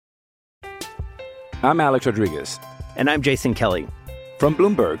I'm Alex Rodriguez. And I'm Jason Kelly. From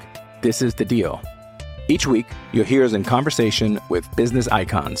Bloomberg, this is The Deal. Each week, you'll hear us in conversation with business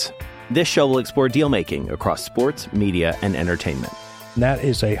icons. This show will explore deal-making across sports, media, and entertainment. That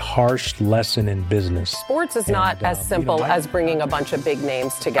is a harsh lesson in business. Sports is not as simple as bringing a bunch of big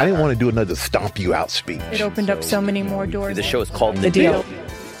names together. I didn't want to do another stomp you out speech. It opened up so many more doors. The show is called The Deal.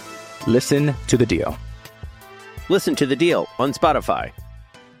 Listen to The Deal. Listen to The Deal on Spotify.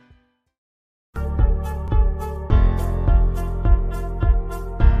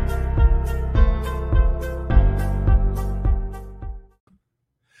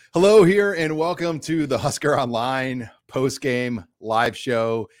 Hello here and welcome to the Husker Online post-game live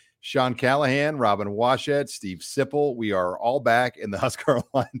show. Sean Callahan, Robin Washut, Steve Sipple. We are all back in the Husker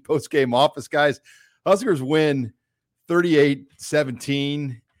Online post-game office, guys. Huskers win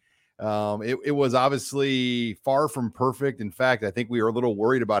 38-17. It was obviously far from perfect. In fact, I think we were a little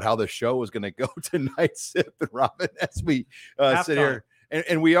worried about how the show was going to go tonight, Sip and Robin, as we sit here.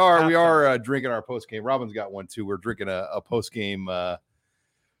 And we are drinking our post-game. Robin's got one too. We're drinking a post-game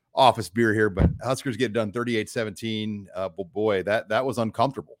office beer here, but Huskers get done 38-17. Boy, that was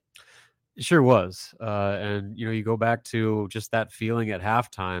uncomfortable. It sure was. And, you go back to just that feeling at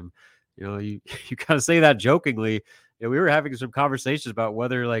halftime. You kind of say that jokingly. We were having some conversations about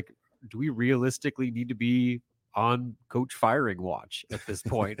whether, do we realistically need to be on coach firing watch at this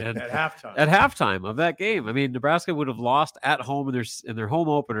point? And at halftime. At halftime of that game. I mean, Nebraska would have lost at home in their home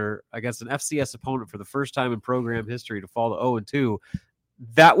opener against an FCS opponent for the first time in program history to fall to 0-2.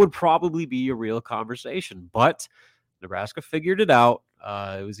 That would probably be a real conversation, but Nebraska figured it out.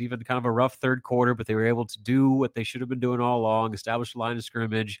 It was even kind of a rough third quarter, but they were able to do what they should have been doing all along, establish a line of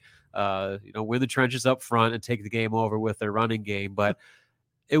scrimmage, win the trenches up front and take the game over with their running game. But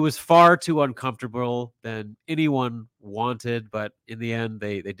it was far too uncomfortable than anyone wanted. But in the end,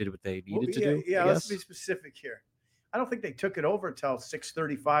 they did what they needed to do. Yeah, let's be specific here. I don't think they took it over until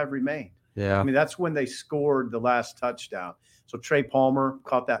 6:35 remained. Yeah. I mean, that's when they scored the last touchdown. So Trey Palmer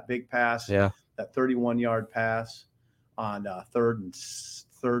caught that big pass, that 31-yard pass on third and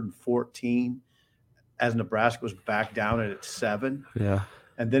 14 as Nebraska was back down at 7. Yeah.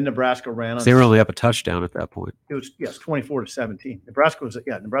 And then Nebraska ran on. They were only up a touchdown at that point. It was 24-17. Nebraska was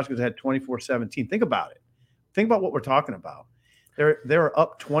ahead 24-17. Think about it. Think about what we're talking about. They're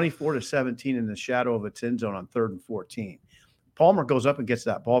up 24-17 in the shadow of its end zone on 3rd and 14. Palmer goes up and gets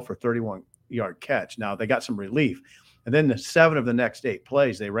that ball for a 31-yard catch. Now they got some relief. And then the 7 of the next 8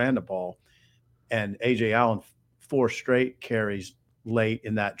 plays, they ran the ball, and A.J. Allen 4 straight carries late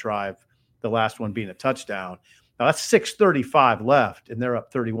in that drive, the last one being a touchdown. Now that's 6:35 left, and they're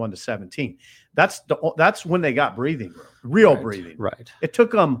up 31-17. That's when they got breathing room, breathing. Right. It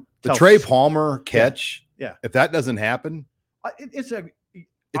took them the Trey Palmer catch. Yeah. If that doesn't happen,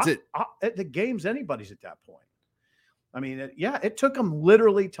 the game's anybody's at that point. I mean, it took them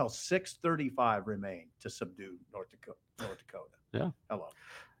literally till 6:35 remained to subdue North Dakota. Yeah. Hello.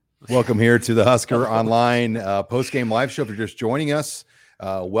 Welcome here to the Husker Online post-game live show. If you're just joining us,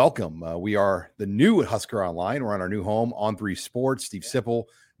 welcome. We are the new Husker Online. We're on our new home, On3 Sports. Steve Sipple,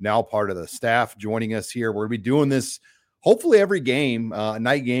 now part of the staff, joining us here. We're going to be doing this hopefully every game.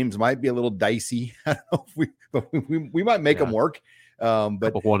 Night games might be a little dicey. I don't know if we might make them work.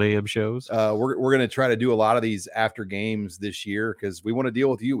 But 1 a.m. shows. We're going to try to do a lot of these after games this year because we want to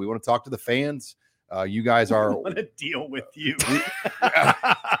deal with you. We want to talk to the fans. You guys are. I want to deal with you.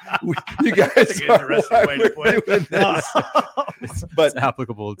 You guys are. Way to put it. But it's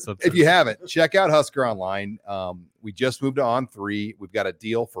applicable. If you haven't, check out Husker Online. We just moved to On3. We've got a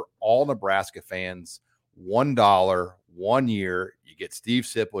deal for all Nebraska fans. $1, 1 year. You get Steve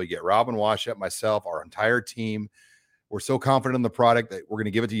Sipple, you get Robin Washut, myself, our entire team. We're so confident in the product that we're going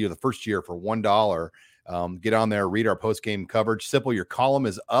to give it to you the first year for $1. Get on there, read our post-game coverage. Sipple, your column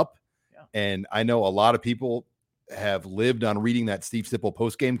is up. Yeah. And I know a lot of people have lived on reading that Steve Sipple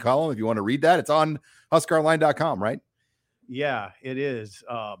post-game column. If you want to read that, it's on huskeronline.com, right? Yeah, it is.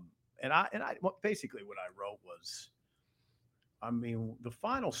 And I basically what I wrote was, the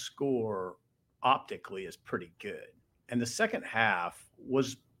final score optically is pretty good. And the second half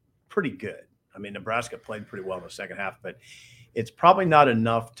was pretty good. Nebraska played pretty well in the second half, but it's probably not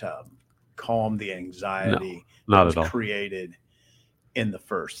enough to calm the anxiety that was created in the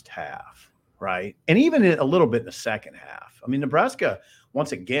first half, right? And even a little bit in the second half. Nebraska,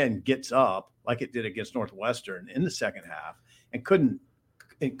 once again, gets up like it did against Northwestern in the second half and couldn't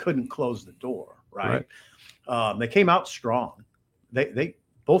close the door, right? They came out strong. Both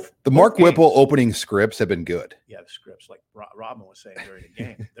Both The Mark games. Whipple opening scripts have been good. Yeah, the scripts, like Robin was saying during the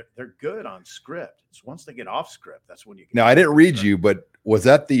game, they're good on script. It's once they get off script, that's when you can. Now, I didn't read you, but was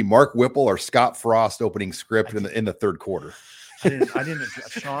that the Mark Whipple or Scott Frost opening script in the third quarter? I didn't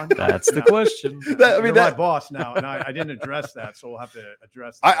address Sean. That's the question. You're my boss now, and I didn't address that, so we'll have to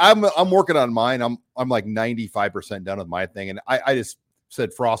address that. I'm working on mine. I'm like 95% done with my thing, and I just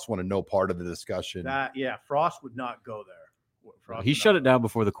said Frost wanted no part of the discussion. Frost would not go there. He shut it down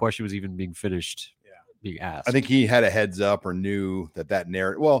before the question was even being finished. Being asked. I think he had a heads up or knew that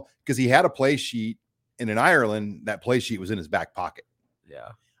narrative. Well, because he had a play sheet, and in Ireland, that play sheet was in his back pocket. Yeah.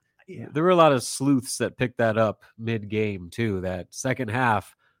 There were a lot of sleuths that picked that up mid-game too. That second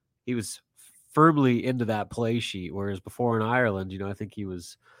half, he was firmly into that play sheet, whereas before in Ireland, I think he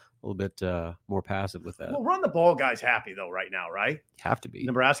was a little bit more passive with that. Well, run the ball guys happy though right now, right? Have to be.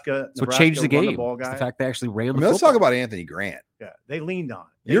 Nebraska. So it changed the game. The ball guys. The fact they actually ran. Let's talk about Anthony Grant. Yeah, they leaned on.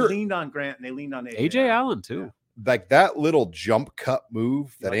 They leaned on Grant and they leaned on AJ Allen too. Yeah. Like that little jump cut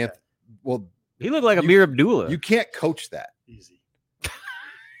move that Anthony. Well, he looked like Amir Abdullah. You can't coach that. Easy.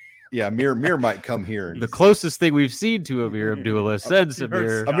 Yeah, Amir might come here. The closest thing we've seen to Amir Abdullah since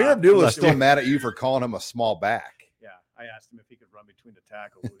Amir Abdullah is still mad at you for calling him a small back. Yeah, I asked him if he could run between the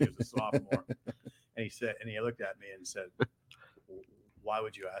tackles when he was a sophomore, and he looked at me and said, "Why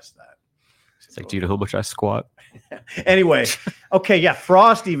would you ask that?" It's like, do you know how much I squat? Anyway, okay, yeah.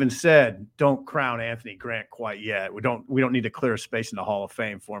 Frost even said, "Don't crown Anthony Grant quite yet. We don't need to clear a space in the Hall of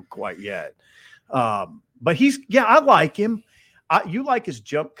Fame for him quite yet." But I like him. You like his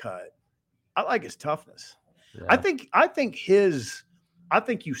jump cut. I like his toughness. Yeah. I think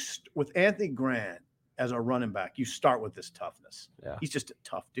with Anthony Grant as a running back, you start with this toughness. Yeah. He's just a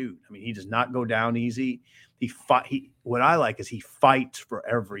tough dude. I mean, he does not go down easy. What I like is he fights for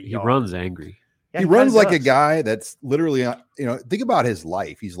every yard. He runs angry. Yeah, he runs like a guy that's literally, think about his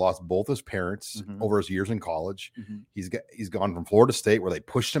life. He's lost both his parents over his years in college. Mm-hmm. He's gone from Florida State where they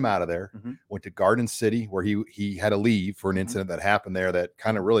pushed him out of there, went to Garden City where he had to leave for an incident that happened there that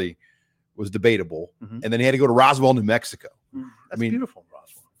kind of really was debatable. And then he had to go to Roswell, New Mexico. That's beautiful,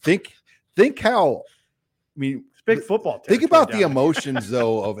 Roswell. Think how, it's big football. Think about the emotions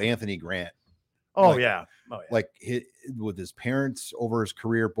though of Anthony Grant. Oh yeah. Like with his parents over his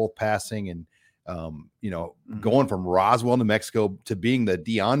career, both passing and, going from Roswell, New Mexico to being the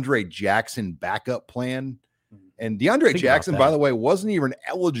DeAndre Jackson backup plan. And DeAndre Jackson, by the way, wasn't even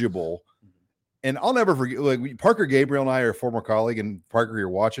eligible. And I'll never forget, like Parker Gabriel and I are a former colleague, and Parker, you're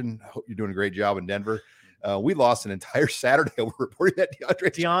watching. Hope you're doing a great job in Denver. We lost an entire Saturday over reporting that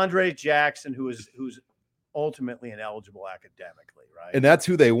DeAndre Jackson, who's ultimately ineligible academically, right? And that's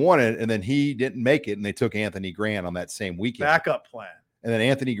who they wanted. And then he didn't make it, and they took Anthony Grant on that same weekend. Backup plan. And then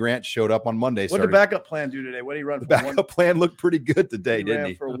Anthony Grant showed up on Monday. What did the backup plan do today? What did he run? The backup plan looked pretty good today, didn't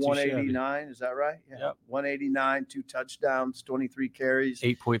he? For 189, is that right? Yeah. Yep. 189, 2 touchdowns, 23 carries,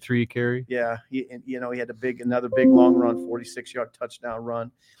 8.3 carry. Yeah, he had another big long run, 46-yard touchdown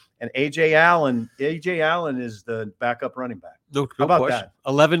run. And AJ Allen is the backup running back. No about question. That?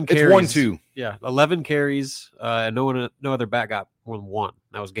 11 It's carries. 1-2. Yeah, 11 carries. And no other back got more than one.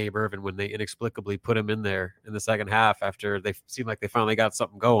 That was Gabe Ervin when they inexplicably put him in there in the second half after they seemed like they finally got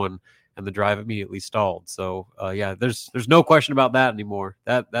something going, and the drive immediately stalled. So there's no question about that anymore.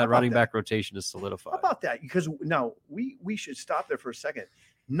 That running back rotation is solidified. How about that? Because now we should stop there for a second.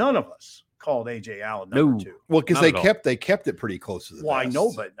 None of us called AJ Allen number 2. Well, because they kept it pretty close to the Well, vest. I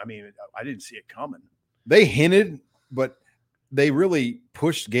know, but I didn't see it coming. They hinted, but they really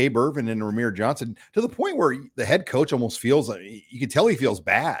pushed Gabe Ervin and Ramir Johnson to the point where the head coach almost feels like you can tell he feels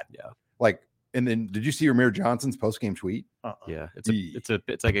bad. Yeah. Like, and then did you see Ramir Johnson's post-game tweet? Yeah.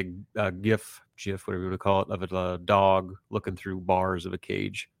 It's like a GIF, whatever you want to call it, of a dog looking through bars of a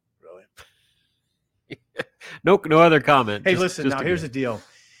cage. Really? No other comment. Hey, listen, now here's the deal.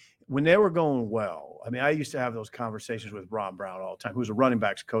 When they were going well, I used to have those conversations with Ron Brown all the time, who's a running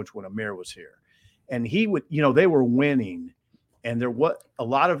backs coach when Amir was here. And he would, they were winning. And a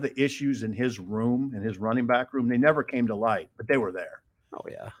lot of the issues in his room, in his running back room, they never came to light, but they were there. Oh,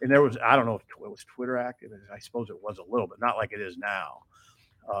 yeah. And there was, I don't know if it was Twitter active. I suppose it was a little, but not like it is now.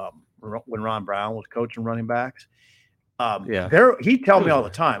 When Ron Brown was coaching running backs. He'd tell me all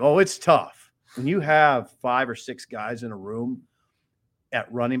the time, it's tough. When you have 5 or 6 guys in a room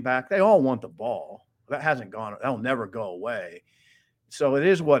at running back, they all want the ball. That hasn't gone. That'll never go away. So it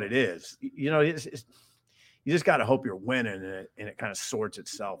is what it is. You just got to hope you're winning, and it kind of sorts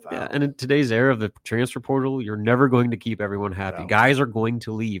itself out. Yeah, and in today's era of the transfer portal, you're never going to keep everyone happy. No. Guys are going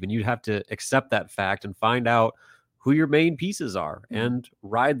to leave, and you have to accept that fact and find out who your main pieces are and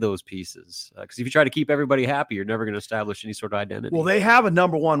ride those pieces. Because if you try to keep everybody happy, you're never going to establish any sort of identity. Well, they have a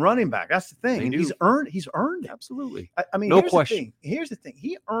number one running back. That's the thing. They And do. he's earned it. Absolutely. I mean, No here's question. Here's the thing.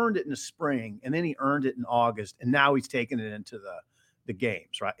 He earned it in the spring, and then he earned it in August, and now he's taking it into the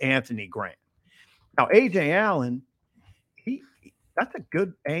games, right? Anthony Grant. Now, A.J. Allen, that's a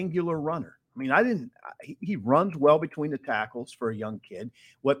good angular runner. I mean, he runs well between the tackles for a young kid.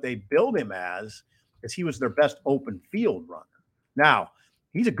 What they build him as is he was their best open field runner. Now,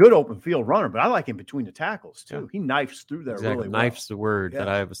 he's a good open field runner, but I like him between the tackles too. He knifes through there really well. Knife's the word that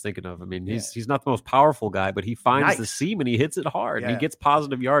Yeah. I was thinking of. I mean, he's not the most powerful guy, but he finds the Nice. seam and he hits it hard. And Yeah. he gets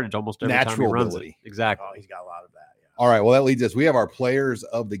positive yardage almost every time Natural he runs ability. it. Exactly. Oh, he's got a lot of that. Yeah. All right. Well, that leads us. We have our players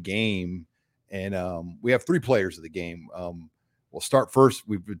of the game, and we have 3 players of the game. We'll start first.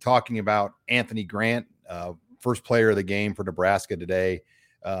 We've been talking about Anthony Grant, first player of the game for Nebraska today.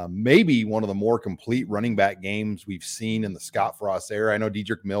 Maybe one of the more complete running back games we've seen in the Scott Frost era. I know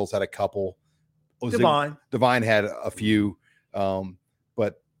Dedrick Mills had a couple. Divine had a few,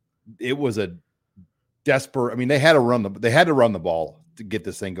 but it was a desperate. I mean, they had to run the ball to get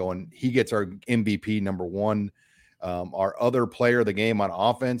this thing going. He gets our MVP number 1. Our other player of the game on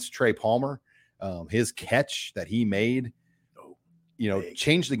offense, Trey Palmer, his catch that he made,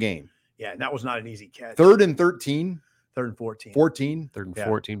 changed the game. Yeah, and that was not an easy catch. 3rd and 13. 3rd and 14. 14. 3rd and Yeah.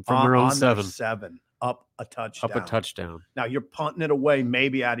 14 from their own on their 7. 7 up a touchdown. Up a touchdown. Now you're punting it away,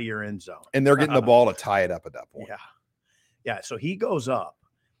 maybe out of your end zone. And they're getting the ball to tie it up at that point. Yeah. So he goes up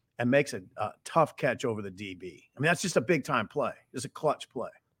and makes a tough catch over the DB. I mean, that's just a big time play. It's a clutch play.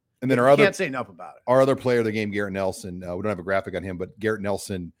 And then Can't say enough about it. our other player of the game, Garrett Nelson. We don't have a graphic on him, but Garrett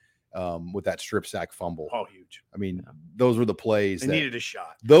Nelson with that strip sack fumble. Oh, huge. I mean, those were the plays. They that, needed a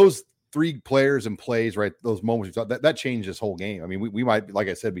shot. Those 3 players and plays, right? Those moments that changed this whole game. I mean, we might, like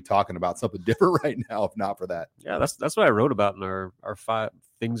I said, be talking about something different right now if not for that. Yeah, that's what I wrote about in our 5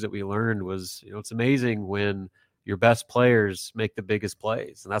 things that we learned was, it's amazing when your best players make the biggest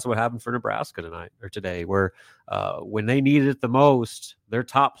plays. And that's what happened for Nebraska today, where when they needed it the most, their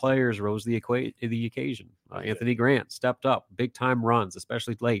top players rose the occasion. Anthony Grant stepped up, big time runs,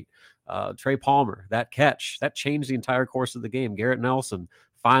 especially late. Trey Palmer, that catch, that changed the entire course of the game. Garrett Nelson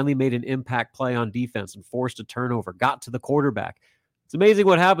finally made an impact play on defense and forced a turnover, got to the quarterback. It's amazing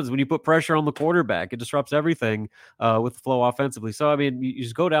what happens when you put pressure on the quarterback. It disrupts everything with the flow offensively. So, I mean, you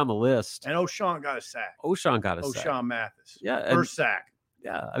just go down the list. And O'Shawn got a sack. O'Shawn Mathis. Yeah. First sack.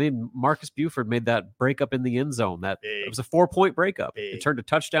 Yeah. I mean, Marcus Buford made that breakup in the end zone. It was a 4-point breakup. Big. It turned a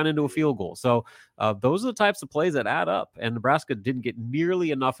touchdown into a field goal. So those are the types of plays that add up. And Nebraska didn't get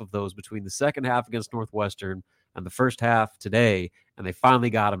nearly enough of those between the second half against Northwestern and the first half today, and they finally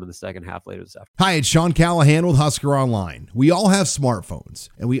got him in the second half later this afternoon. Hi, it's Sean Callahan with Husker Online. We all have smartphones,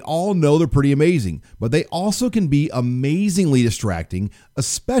 and we all know they're pretty amazing, but they also can be amazingly distracting,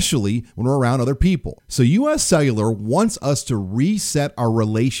 especially when we're around other people. So US Cellular wants us to reset our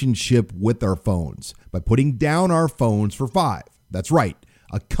relationship with our phones by putting down our phones for 5. That's right.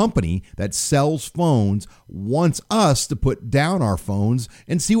 A company that sells phones wants us to put down our phones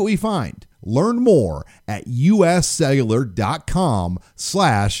and see what we find. Learn more at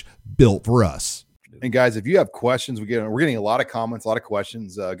uscellular.com/built-for-us. And guys, if you have questions, we're getting a lot of comments, a lot of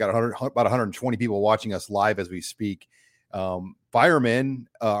questions. Got about 120 people watching us live as we speak. Fireman,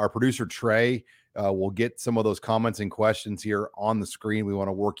 our producer Trey, will get some of those comments and questions here on the screen. We want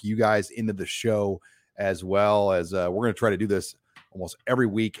to work you guys into the show as well as we're going to try to do this almost every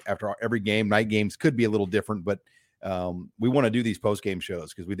week after every game. Night games could be a little different, but we want to do these post-game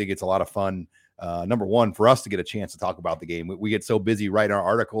shows because we think it's a lot of fun. Number one, for us to get a chance to talk about the game. We get so busy writing our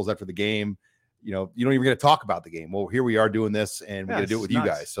articles after the game. You don't even get to talk about the game. Well, here we are doing this, and we got to do it with you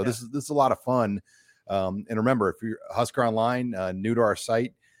guys. So this is a lot of fun. And remember, if you're Husker Online, new to our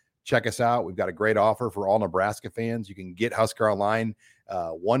site, check us out. We've got a great offer for all Nebraska fans. You can get Husker Online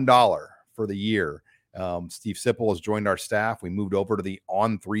 $1 for the year. Steve Sipple has joined our staff. We moved over to the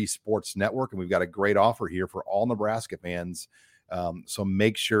On3 Sports Network, and we've got a great offer here for all Nebraska fans. So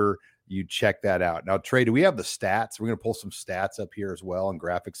make sure you check that out. Now, Trey, do we have the stats? We're going to pull some stats up here as well and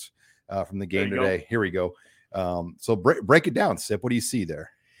graphics from the game today. Go. Here we go. So break it down, Sip. What do you see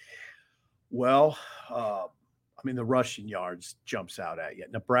there? Well, the rushing yards jumps out at you.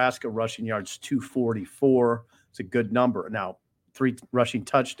 Nebraska rushing yards 244. It's a good number. Now, 3 rushing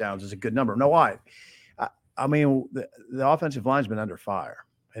touchdowns is a good number. No, why? The offensive line's been under fire,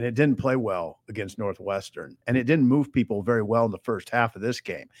 and it didn't play well against Northwestern, and it didn't move people very well in the first half of this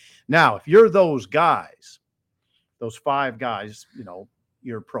game. Now, if you're those guys, those 5 guys,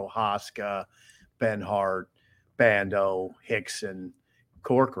 you're Prohaska, Benhart, Bando, Hickson,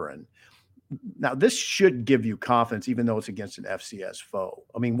 Corcoran, Now, this should give you confidence, even though it's against an FCS foe.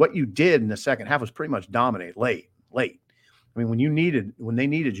 I mean, what you did in the second half was pretty much dominate late. I mean, when they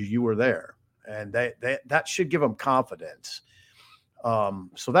needed you, you were there, and that should give them confidence.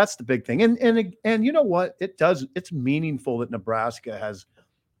 So that's the big thing. And you know what? It's meaningful that Nebraska has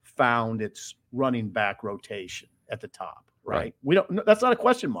found its running back rotation at the top, right? That's not a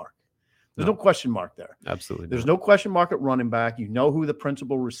question mark. There's no question mark there. Absolutely. There's no question mark at running back. You know who the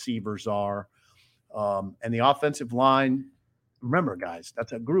principal receivers are. And the offensive line, remember, guys,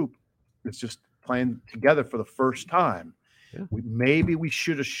 that's a group that's just playing together for the first time. Yeah. Maybe we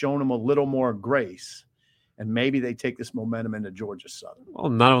should have shown them a little more grace, and maybe they take this momentum into Georgia Southern. Well,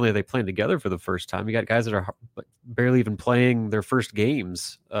 not only are they playing together for the first time, you got guys that are barely even playing their first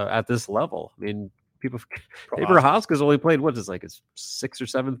games at this level. I mean, Haska's only played his 6th or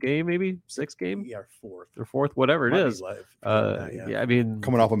 7th game, maybe 6th game, fourth, whatever it is. I mean,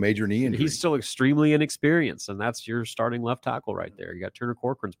 coming off a major knee injury, he's still extremely inexperienced, and that's your starting left tackle right there. You got Turner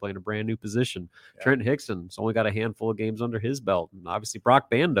Corcoran's playing a brand new position. Yeah. Trent Hickson's only got a handful of games under his belt, and obviously Brock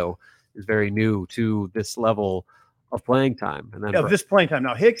Bando is very new to this level of playing time. And then this playing time.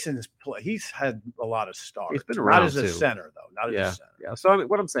 Now he's had a lot of starts. He's been around not as a center though. Not as a center. Yeah. So I mean,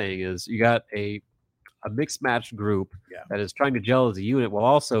 what I'm saying is, you got a mixed match group that is trying to gel as a unit, while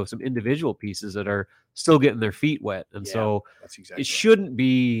also some individual pieces that are still getting their feet wet. And so that's exactly shouldn't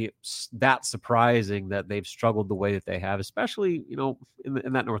be that surprising that they've struggled the way that they have, especially,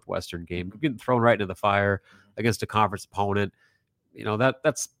 in that Northwestern game, getting thrown right into the fire against a conference opponent.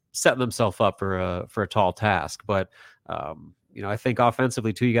 That's setting themselves up for a tall task. But, I think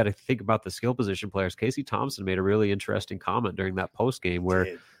offensively too, you got to think about the skill position players. Casey Thompson made a really interesting comment during that post game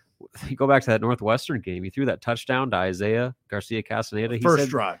where you go back to that Northwestern game. He threw that touchdown to Isaiah Garcia-Castaneda. First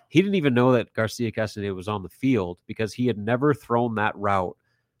drive. He didn't even know that Garcia-Castaneda was on the field because he had never thrown that route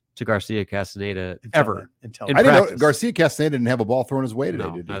to Garcia-Castaneda ever. I didn't know Garcia-Castaneda didn't have a ball thrown his way today.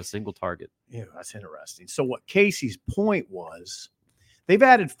 No, not a single target. Yeah, that's interesting. So what Casey's point was, they've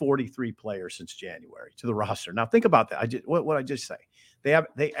added 43 players since January to the roster. Now think about that. What I just say?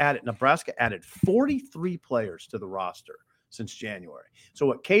 Nebraska added 43 players to the roster since January. So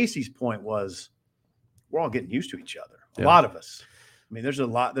what Casey's point was, we're all getting used to each other. A lot of us. I mean, there's a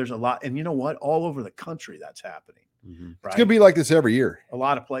lot. And you know what? All over the country that's happening. Mm-hmm. Right? It's going to be like this every year. A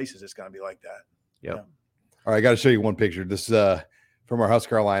lot of places it's going to be like that. Yep. Yeah. All right, I got to show you one picture. This from our Husker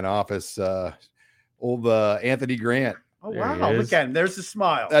Carolina office. Old Anthony Grant. Oh, wow. Look at him. There's the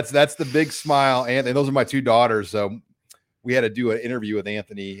smile. That's the big smile. And those are my two daughters. We had to do an interview with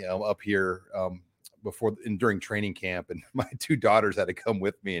Anthony up here during training camp, and my two daughters had to come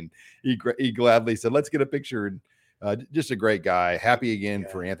with me, and he gladly said, let's get a picture. And just a great guy. Happy again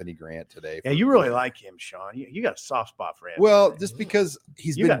for Anthony Grant today. Yeah, you really like him, Sean. You got a soft spot for Anthony. Well, just because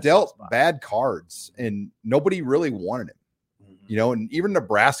he's been dealt bad cards and nobody really wanted him, and even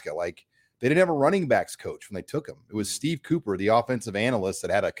Nebraska, they didn't have a running backs coach when they took him. It was Steve Cooper, the offensive analyst,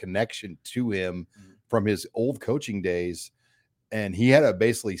 that had a connection to him from his old coaching days. And he had to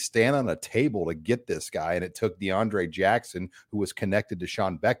basically stand on a table to get this guy. And it took DeAndre Jackson, who was connected to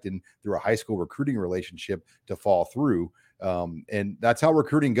Sean Beckton through a high school recruiting relationship, to fall through. And that's how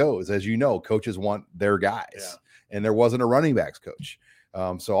recruiting goes. As you know, coaches want their guys. And there wasn't a running backs coach.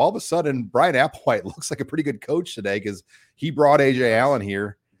 So all of a sudden, Brian Applewhite looks like a pretty good coach today because he brought A.J. Allen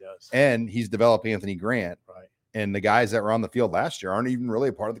here. He does. And he's developed Anthony Grant. Right. And the guys that were on the field last year aren't even really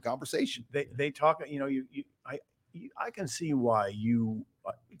a part of the conversation. They talk, I can see why you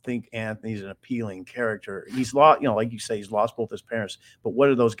think Anthony's an appealing character. He's lost, like you say, he's lost both his parents. But what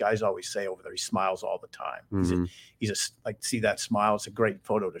do those guys always say over there? He smiles all the time. Mm-hmm. See that smile. It's a great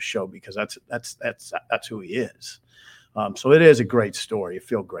photo to show because that's who he is. So it is a great story. You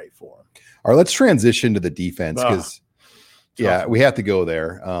feel great for him. All right, let's transition to the defense because we have to go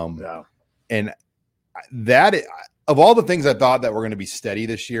there. And that, of all the things I thought that were going to be steady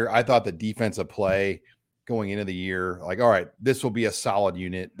this year, I thought the defensive play going into the year, all right, this will be a solid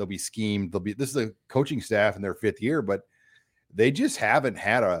unit. They'll be schemed. This is a coaching staff in their 5th year, but they just haven't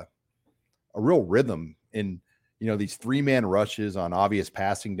had a real rhythm in, these 3-man rushes on obvious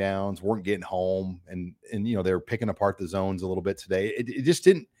passing downs, weren't getting home. And they were picking apart the zones a little bit today. It just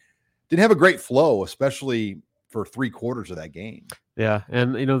didn't have a great flow, especially for 3 quarters of that game. Yeah.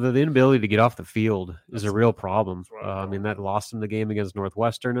 And, the inability to get off the field is a real problem. That lost them the game against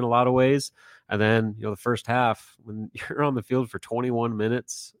Northwestern in a lot of ways. And then, the first half, when you're on the field for 21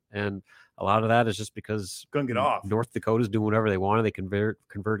 minutes, and a lot of that is just because couldn't get off. North Dakota's doing whatever they wanted. They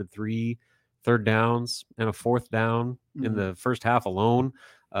converted 3 third downs and a 4th down in the first half alone.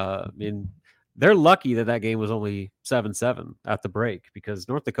 they're lucky that game was only 7-7 at the break, because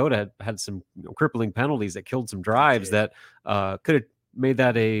North Dakota had some crippling penalties that killed some drives that could have made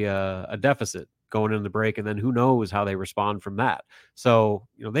that a deficit going into the break. And then who knows how they respond from that. So,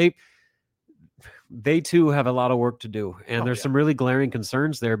 they too have a lot of work to do. And there's some really glaring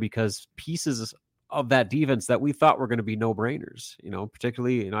concerns there, because pieces of that defense that we thought were going to be no-brainers,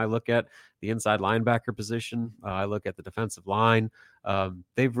 particularly, I look at the inside linebacker position. I look at the defensive line.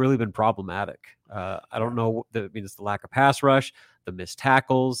 They've really been problematic. I don't know. It's the lack of pass rush, the missed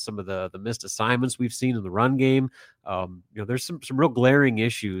tackles, some of the missed assignments we've seen in the run game. There's some real glaring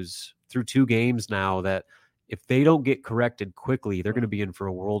issues through 2 games now that if they don't get corrected quickly, they're going to be in for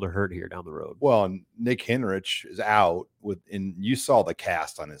a world of hurt here down the road. Well, and Nick Henrich is out and you saw the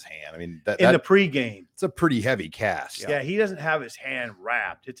cast on his hand. I mean, in the pregame, it's a pretty heavy cast. Yeah, he doesn't have his hand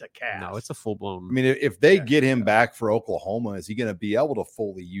wrapped. It's a cast. No, it's a full blown. I mean, if they get him back for Oklahoma, is he going to be able to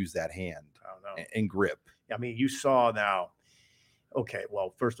fully use that hand and grip? I mean, you saw now. Okay,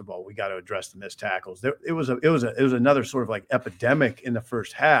 well, first of all, we got to address the missed tackles. It was another sort of like epidemic in the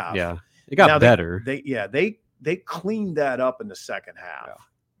first half. Yeah. It got better. They cleaned that up in the second half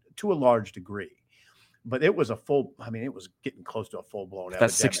to a large degree, but it was it was getting close to a full blown. That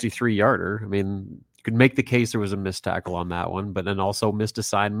 63-yarder. I mean, you could make the case there was a missed tackle on that one, but then also missed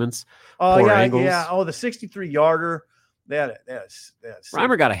assignments. Angles. Yeah. Oh, the 63-yarder.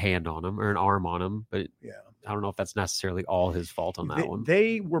 Reimer got a hand on him or an arm on him, but I don't know if that's necessarily all his fault on that one.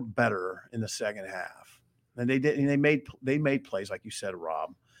 They were better in the second half, and they made plays like you said,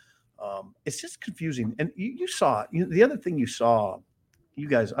 Rob. It's just confusing. And you saw the other thing you saw, you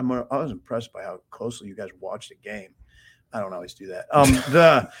guys, I was impressed by how closely you guys watched the game. I don't always do that.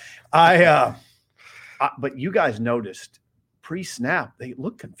 But you guys noticed pre-snap, they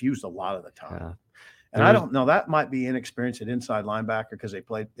look confused a lot of the time. Yeah. And I don't know, that might be inexperienced at inside linebacker because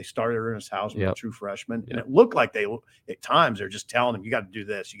they started Ernest Hausmann, a true freshman. And it looked like at times they're just telling him, you got to do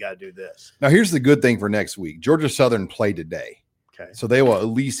this, you got to do this. Now, here's the good thing for next week. Georgia Southern played today. Okay. So they will at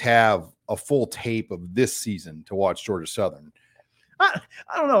least have a full tape of this season to watch Georgia Southern. I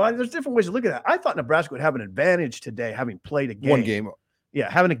don't know. There's different ways to look at that. I thought Nebraska would have an advantage today, having played a game. One game. Yeah,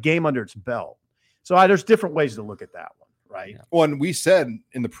 having a game under its belt. So there's different ways to look at that one, right? Yeah. Well, and we said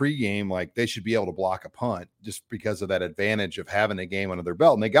in the pregame, like they should be able to block a punt just because of that advantage of having a game under their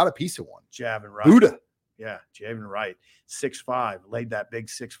belt. And they got a piece of one. Javin Wright. Buddha. Yeah, Javin Wright, 6'5", laid that big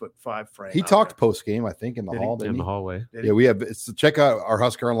 6'5" frame. He talked post game, I think, in the hall. In the hallway. Yeah, we have. So check out our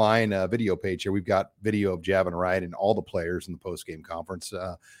Husker Online video page here. We've got video of Javin Wright and all the players in the post game conference.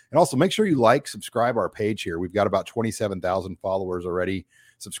 And also make sure you subscribe our page here. We've got about 27,000 followers already,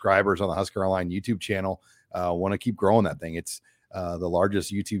 subscribers on the Husker Online YouTube channel. Want to keep growing that thing. It's the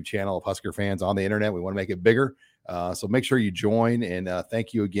largest YouTube channel of Husker fans on the internet. We want to make it bigger. So make sure you join. And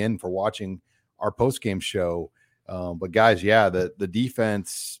thank you again for watching our post-game show. But guys, the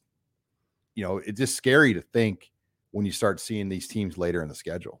defense, it's just scary to think when you start seeing these teams later in the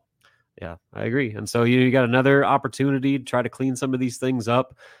schedule. Yeah, I agree. And so you got another opportunity to try to clean some of these things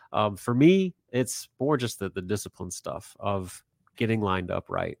up. For me, it's more just the discipline stuff of getting lined up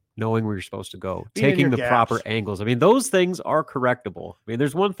right, knowing where you're supposed to go, taking the proper angles. I mean, those things are correctable. I mean,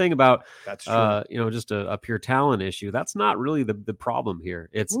 there's one thing about, that's true. Just a pure talent issue. That's not really the problem here.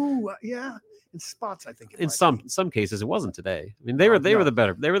 It's in spots, I think. In some cases, it wasn't today. I mean, they were the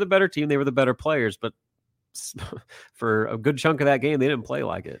better team. They were the better players, but for a good chunk of that game, they didn't play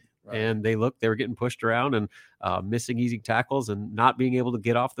like it. Right. And they were getting pushed around and missing easy tackles and not being able to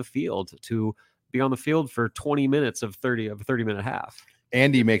get off the field to be on the field for 20 minutes of a 30-minute half.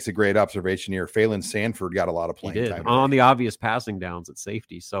 Andy makes a great observation here. Phelan Sanford got a lot of playing time on the obvious passing downs at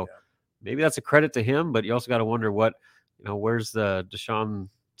safety. So maybe that's a credit to him, but you also got to wonder where's the Deshaun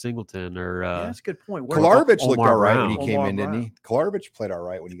Singleton or that's a good point. Kolarovich looked all right when he came in, didn't he? Kolarovich played all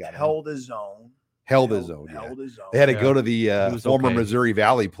right when he got held his own. Held his own. They had to go to the former Missouri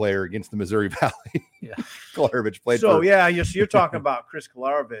Valley player against the Missouri Valley. Yeah, Kolarovich played. So you're talking about Chris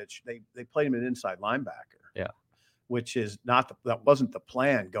Kolarovich. They played him at inside linebacker. Yeah, which is that wasn't the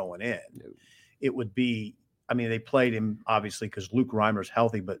plan going in. No. It would be. I mean, they played him obviously because Luke Reimer's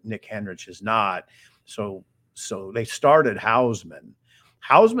healthy, but Nick Henrich is not. So they started Hausmann.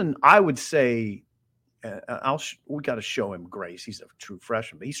 Hausmann, I would say, we got to show him grace. He's a true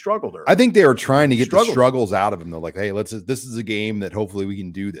freshman, but he struggled early. I think they were trying to get the struggles out of him, though. Like, hey, this is a game that hopefully we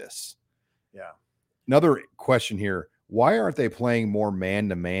can do this. Yeah. Another question here: why aren't they playing more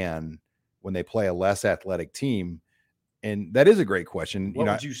man-to-man when they play a less athletic team? And that is a great question. What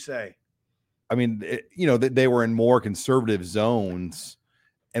would you say? I mean, they were in more conservative zones,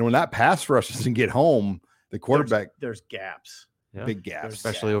 and when that pass rush doesn't get home, the quarterback there's gaps. big gaps,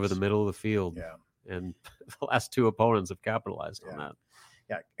 especially over the middle of the field. Yeah. And the last two opponents have capitalized on that.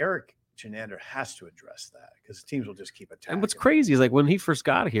 Yeah, Eric Chenander has to address that because teams will just keep attacking. And what's crazy is like when he first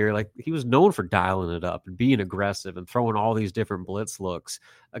got here, like he was known for dialing it up and being aggressive and throwing all these different blitz looks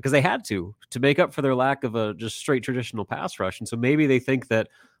because they had to make up for their lack of a just straight traditional pass rush. And so maybe they think that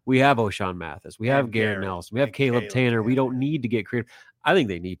we have O'Shawn Mathis, we have Garrett Nelson, we have Caleb Tanner. We don't need to get creative. I think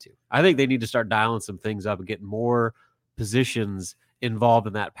they need to. I think they need to start dialing some things up and get more positions involved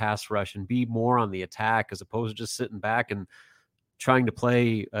in that pass rush and be more on the attack as opposed to just sitting back and trying to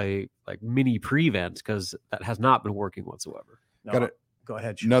play a like mini prevent because that has not been working whatsoever. No, go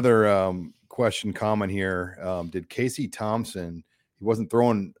ahead. Sean. Another question comment here. Did Casey Thompson, he wasn't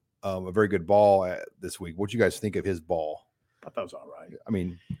throwing a very good ball this week. What'd you guys think of his ball? I thought it was all right. I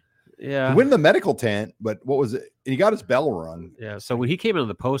mean, yeah, he went in the medical tent, but what was it? He got his bell rung. Yeah. So when he came into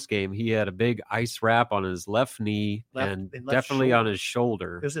the post game, he had a big ice wrap on his left knee and definitely shoulder. on his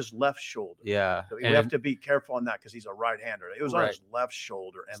shoulder. It was his left shoulder. Yeah. So you have to be careful on that because he's a right-hander. It was on his left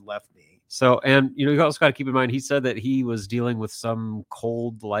shoulder and left knee. So, and you also got to keep in mind, he said that he was dealing with some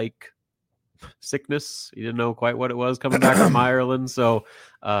cold-like sickness. He didn't know quite what it was coming back from Ireland. So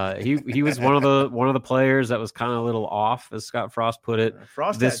he was one of the players that was kind of a little off, as Scott Frost put it.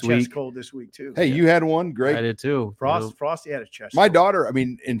 Frost this had week. chest cold this week too. Hey, you had one, great. I did too. Frosty had a chest. My cold. daughter, I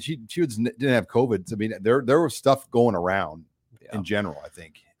mean, and she didn't have COVID. So, I mean, there was stuff going around in general, I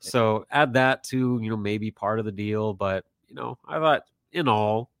think. So add that to maybe part of the deal, but I thought in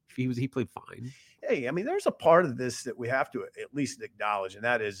all he played fine. Hey, I mean, there's a part of this that we have to at least acknowledge, and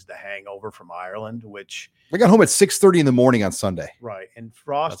that is the hangover from Ireland, which I got home at 6:30 in the morning on Sunday. Right. And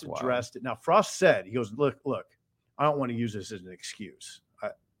Frost addressed it. Now, Frost said, he goes, look, I don't want to use this as an excuse,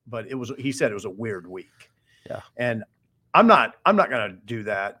 but he said it was a weird week. Yeah. And I'm not going to do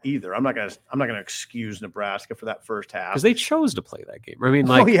that either. I'm not going to excuse Nebraska for that first half because they chose to play that game. I mean,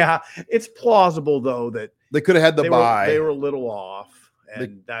 it's plausible though that they could have had the bye. They were a little off.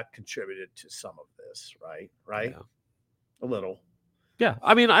 And that contributed to some of this, right? Yeah. A little. Yeah.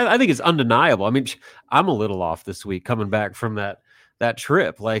 I mean, I think it's undeniable. I mean, I'm a little off this week coming back from that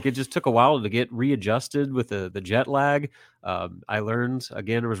trip. Like it just took a while to get readjusted with the jet lag. I learned,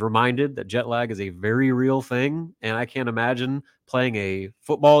 again, I was reminded that jet lag is a very real thing. And I can't imagine playing a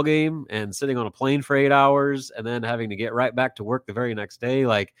football game and sitting on a plane for 8 hours and then having to get right back to work the very next day.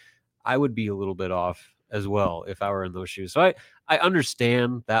 Like I would be a little bit off as well if I were in those shoes. So I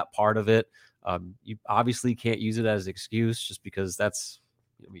understand that part of it. You obviously can't use it as an excuse just because that's,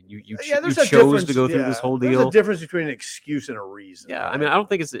 I mean, you chose to go through this whole deal. There's a difference between an excuse and a reason. Yeah. Right? I mean, I don't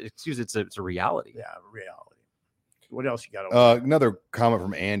think it's an excuse. It's a reality. Yeah. Reality. What else you got? Another comment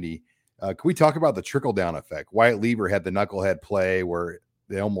from Andy. Can we talk about the trickle down effect? Wyatt Lever had the knucklehead play where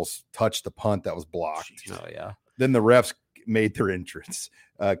they almost touched the punt that was blocked. Oh yeah. Then the refs made their entrance,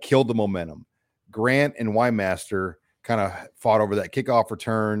 killed the momentum. Grant and Wymaster kind of fought over that kickoff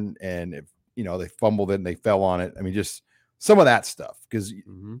return, and they fumbled it and they fell on it. I mean, just some of that stuff. Because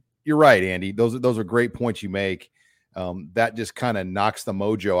you're right, Andy. Those are great points you make. That just kind of knocks the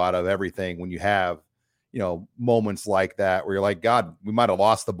mojo out of everything when you have moments like that where you're like, God, we might have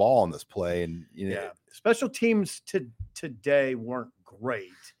lost the ball on this play. And special teams today weren't great.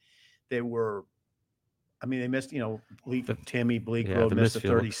 They were. I mean, they missed, Timmy Bleekrode missed a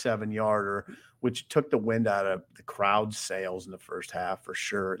 37-yarder, which took the wind out of the crowd sails in the first half for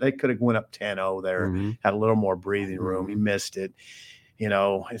sure. They could have went up 10-0 there, had a little more breathing room. He missed it, and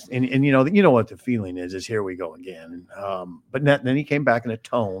you know what the feeling is here we go again. But then he came back and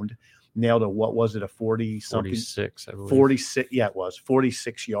atoned, nailed what was it, a 40-something? 46, I believe. 46, yeah, it was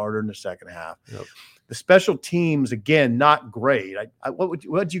 46-yarder in the second half. Yep. The special teams, again, not great.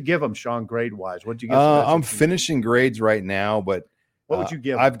 What'd you give them, Sean, grade wise? What'd you give? I'm finishing grades right now, but what would you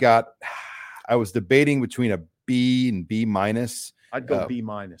give? I was debating between a B and B minus. I'd go B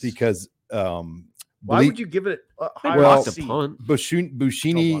minus because why would you give it a higher? Well, a punt.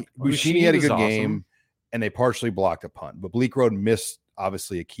 Bushini had a good game, and they partially blocked a punt. But Bleekrode missed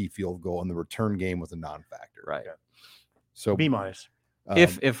obviously a key field goal, and the return game was a non-factor. Right. Okay. So B minus.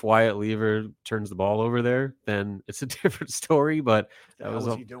 If Wyatt Lever turns the ball over there, then it's a different story. But that was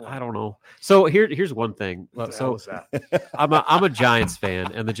I don't know. So here's one thing. So I'm a Giants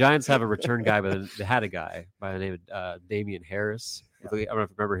fan, and the Giants have a return guy, they had a guy by the name of Damian Harris. I don't know if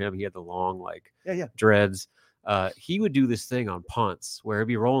you remember him. He had the long dreads. He would do this thing on punts where he'd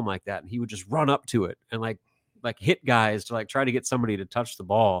be rolling like that, and he would just run up to it and like hit guys to try to get somebody to touch the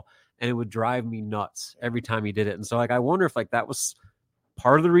ball, and it would drive me nuts every time he did it. And so I wonder if that was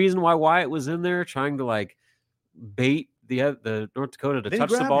part of the reason why Wyatt was in there trying to bait the North Dakota to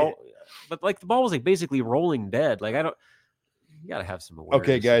touch the ball, but the ball was basically rolling dead. You got to have some awareness.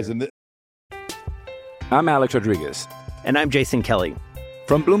 Okay, guys, here. I'm Alex Rodriguez. And I'm Jason Kelly.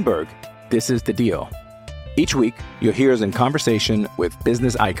 From Bloomberg, this is The Deal. Each week, you'll hear us in conversation with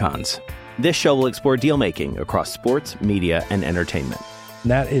business icons. This show will explore deal making across sports, media, and entertainment.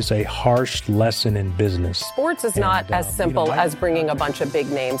 And that is a harsh lesson in business. Sports is not as simple as bringing a bunch of big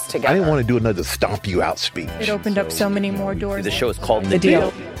names together. I didn't want to do another stomp you out speech. It opened up so many more doors. The show is called The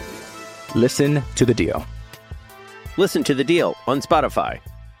Deal. Listen to The Deal. Listen to The Deal on Spotify.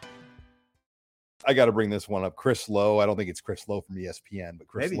 I got to bring this one up. Chris Lowe. I don't think it's Chris Lowe from ESPN, but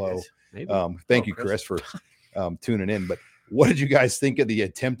Chris Maybe it Lowe. is. Maybe. Thank you, Chris, for tuning in. But what did you guys think of the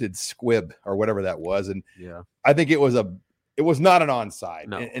attempted squib or whatever that was? And Yeah. I think it was not an onside.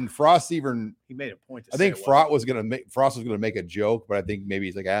 No. And Frost even He made a point. I think Frost was going to make a joke, but I think maybe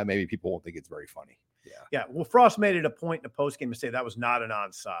he's like, maybe people won't think it's very funny. Yeah. Well, Frost made it a point in the postgame to say that was not an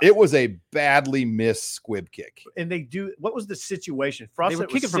onside. It was a badly missed squib kick. And they do. What was the situation? Frost They were said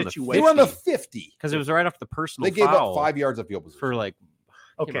it was kicking from the situation. They were on the 50. Because it was right off the personal They gave foul up 5 yards of field position. for like,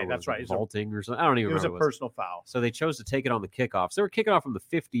 I can't Okay, remember, that's was it right. It was a- vaulting or something. I don't even It was remember. a what personal foul. So they chose to take it on the kickoff. So they were kicking off from the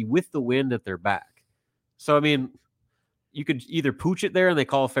 50 with the wind at their back. So, I mean, you could either pooch it there and they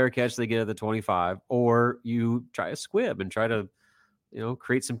call a fair catch, they get at the 25, or you try a squib and try to,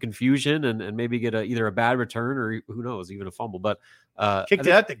 create some confusion and maybe get either a bad return or who knows, even a fumble. But Kicked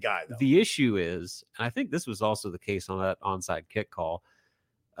it at the guy, though. the issue is, and I think this was also the case on that onside kick call,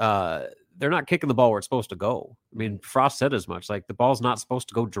 they're not kicking the ball where it's supposed to go. I mean, Frost said as much. Like, the ball's not supposed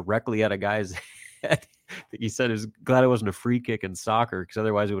to go directly at a guy's head. I think he said he was glad it wasn't a free kick in soccer because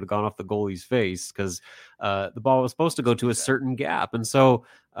otherwise it would have gone off the goalie's face because the ball was supposed to go to a certain gap. And so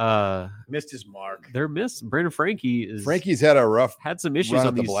Missed his mark. they're missed. Brandon Frankie's had had some issues run on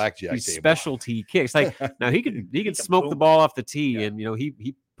at the these, blackjack these table. specialty kicks. Like, now he could smoke the ball off the tee, and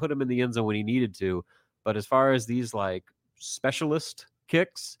he put him in the end zone when he needed to. But as far as these like specialist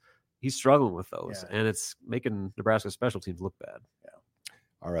kicks, he's struggling with those, and it's making Nebraska special teams look bad.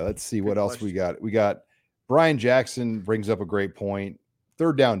 All right, let's see what else we got. We got Brian Jackson brings up a great point.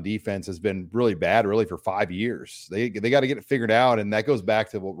 Third down defense has been really bad, really, for 5 years. They got to get it figured out, and that goes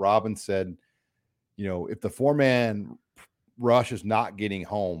back to what Robin said. If the 4-man rush is not getting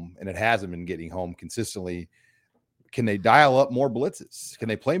home, and it hasn't been getting home consistently, can they dial up more blitzes? Can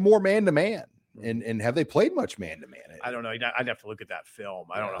they play more man-to-man? And have they played much man-to-man? I don't know. I'd have to look at that film.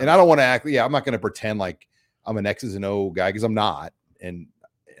 I don't know. And I don't want to act. Yeah, I'm not going to pretend like I'm an X's and O guy because I'm not.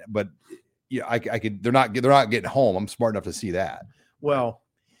 But I could. They're not getting home. I'm smart enough to see that. Well,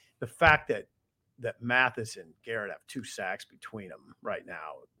 the fact that Mathis and Garrett have 2 sacks between them right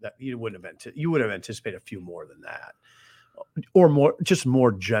now, that you would have anticipated a few more than that, or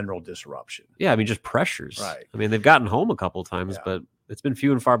more general disruption. Yeah, I mean, just pressures. Right. I mean, they've gotten home a couple of times, but it's been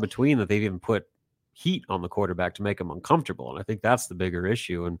few and far between that they've even put heat on the quarterback to make him uncomfortable. And I think that's the bigger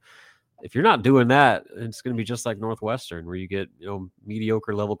issue. And if you're not doing that, it's going to be just like Northwestern, where you get,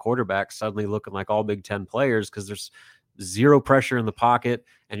 mediocre level quarterbacks suddenly looking like all Big Ten players because there's zero pressure in the pocket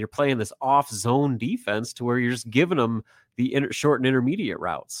and you're playing this off zone defense to where you're just giving them the short and intermediate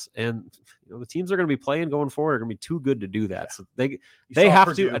routes. And the teams they're going to be playing going forward are going to be too good to do that. So they have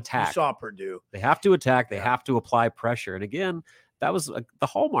Purdue. to attack. You saw Purdue. They have to attack. They have to apply pressure. And again, that was the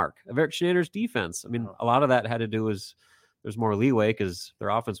hallmark of Eric Schneider's defense. I mean, a lot of that had to do with there's more leeway because their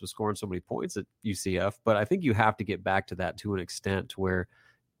offense was scoring so many points at UCF. But I think you have to get back to that to an extent to where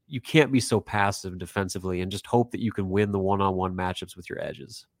you can't be so passive defensively and just hope that you can win the one-on-one matchups with your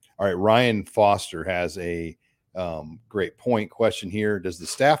edges. All right, Ryan Foster has a great question here. Does the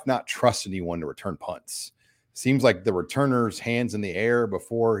staff not trust anyone to return punts? Seems like the returner's hands in the air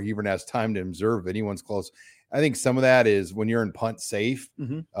before he even has time to observe if anyone's close. I think some of that is when you're in punt safe,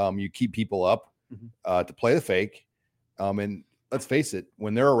 you keep people up to play the fake. And let's face it,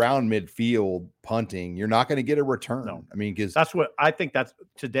 when they're around midfield punting, you're not going to get a return. No. I mean, because that's what I think. That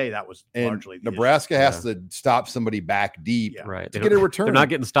was largely the Nebraska issue. has to stop somebody back deep right to get a return. They're not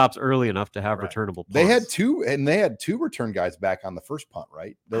getting stops early enough to have returnable punts. They had two return guys back on the first punt,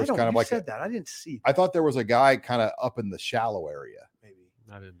 right? There was kind of like said that. I didn't see that. I thought there was a guy kind of up in the shallow area. Maybe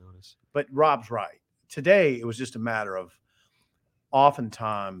I didn't notice. But Rob's right. Today it was just a matter of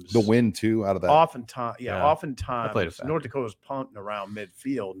oftentimes the wind too out of that. Oftentimes factor. North Dakota's punting around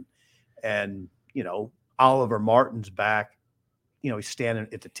midfield, and Oliver Martin's back. He's standing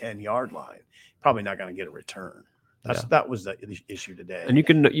at the 10-yard line. Probably not going to get a return. That was the issue today. And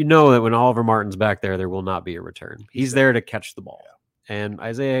you know that when Oliver Martin's back there will not be a return. He's there to catch the ball. Yeah. And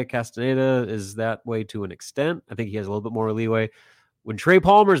Isaiah Castaneda is that way to an extent. I think he has a little bit more leeway. When Trey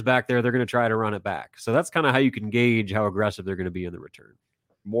Palmer's back there, they're going to try to run it back. So that's kind of how you can gauge how aggressive they're going to be in the return.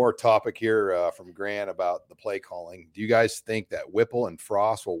 more topic here from Grant about the play calling. Do you guys think that Whipple and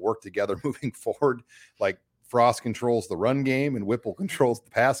Frost will work together moving forward? Like Frost controls the run game and Whipple controls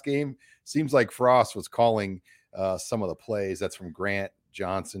the pass game. Seems like Frost was calling some of the plays. That's from Grant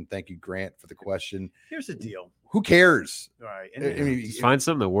Johnson. Thank you, Grant, for the question. Here's the deal. Who cares? All right. I mean, just find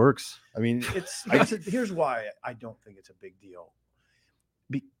something that works. I mean, here's why I don't think it's a big deal.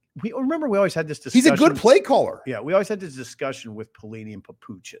 We always had this discussion. He's a good play caller. Yeah, we always had this discussion with Pelini and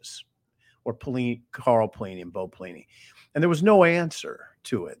Papuchis, or Carl Pelini and Bo Pelini, and there was no answer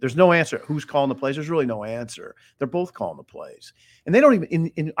to it. There's no answer. Who's calling the plays? There's really no answer. They're both calling the plays, and they don't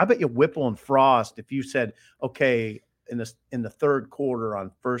even. I bet you Whipple and Frost, if you said, okay, in the third quarter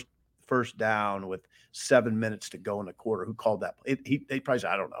on first down with 7 minutes to go in the quarter, who called that? They probably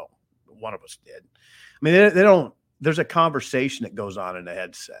said, I don't know. One of us did. I mean, they don't. There's a conversation that goes on in the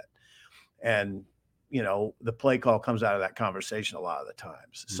headset, and the play call comes out of that conversation a lot of the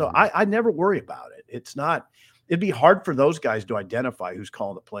times. So I never worry about it. It'd be hard for those guys to identify who's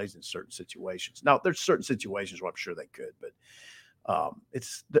calling the plays in certain situations. Now there's certain situations where I'm sure they could, but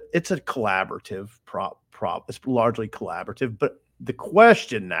it's a collaborative it's largely collaborative. But the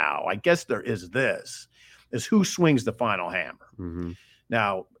question now, I guess there is who swings the final hammer. Mm-hmm.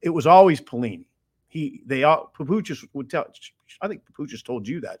 Now it was always Pelini. Papuchis would tell. I think Papuchis told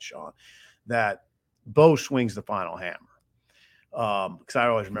you that, Sean, that Bo swings the final hammer. Because I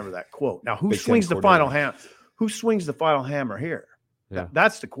always remember that quote. Now, who swings the final hammer? Who swings the final hammer here? Yeah.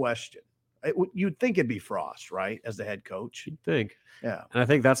 That's the question. You'd think it'd be Frost, right, as the head coach. You'd think. Yeah, and I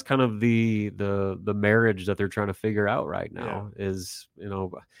think that's kind of the marriage that they're trying to figure out right now. Is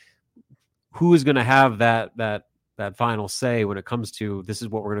who is going to have that final say when it comes to this is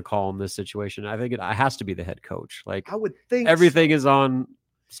what we're going to call in this situation. I think it has to be the head coach. Like, I would think everything is on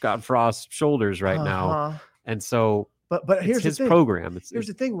Scott Frost's shoulders right now, and so. But here's his the thing. program. Here's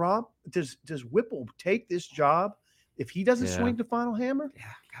the thing, Rob. Does Whipple take this job if he doesn't swing the final hammer? Yeah,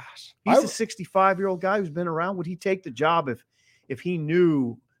 gosh. He's a 65-year-old guy who's been around. Would he take the job if he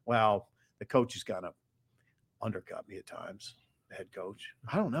knew? Well, the coach is gonna undercut me at times. The head coach.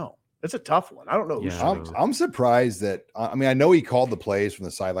 I don't know. It's a tough one. I don't know. I'm surprised that. I mean, I know he called the plays from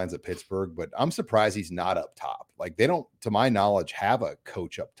the sidelines at Pittsburgh, but I'm surprised he's not up top. Like, they don't, to my knowledge, have a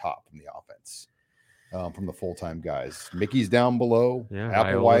coach up top from the offense. From the full-time guys. Mickey's down below,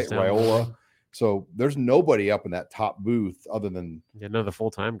 Applewhite, Raiola. So there's nobody up in that top booth other than none of the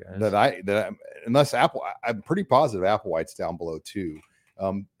full-time guys. Unless I'm pretty positive Applewhite's down below too.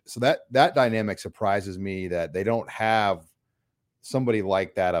 So that dynamic surprises me that they don't have somebody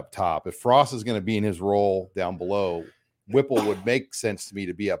like that up top. If Frost is going to be in his role down below, Whipple would make sense to me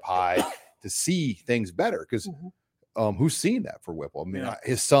to be up high to see things better because. Who's seen that for Whipple? I mean,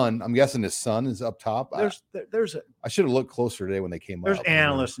 his son. I'm guessing his son is up top. I should have looked closer today when they came up. There's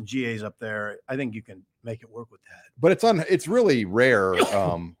analysts and GAs up there. I think you can make it work with that. But it's really rare.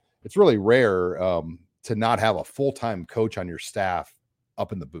 It's really rare to not have a full-time coach on your staff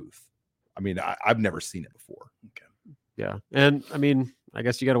up in the booth. I mean, I've never seen it before. Okay. Yeah, and I mean, I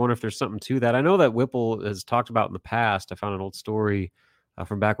guess you got to wonder if there's something to that. I know that Whipple has talked about in the past. I found an old story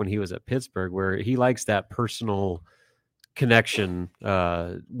from back when he was at Pittsburgh where he likes that personal connection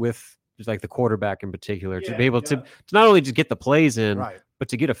with just like the quarterback in particular to be able to not only just get the plays in, but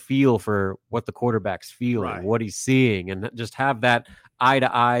to get a feel for what the quarterback's feeling, what he's seeing, and just have that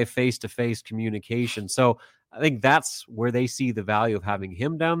eye-to-eye, face-to-face communication. So I think that's where they see the value of having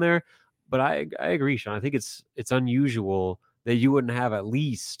him down there. But I agree, Sean. I think it's unusual that you wouldn't have at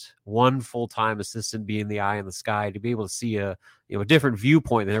least one full-time assistant be in the eye in the sky to be able to see a different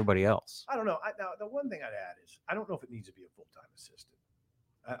viewpoint than everybody else. I don't know. Now, the one thing I'd add is I don't know if it needs to be a full-time assistant.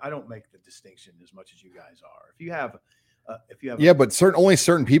 I don't make the distinction as much as you guys are. If you have, but only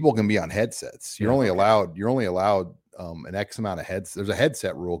certain people can be on headsets. You're only allowed an X amount of heads. There's a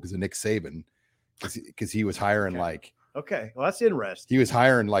headset rule because of Nick Saban, because he was hiring Okay, well, that's interesting. He was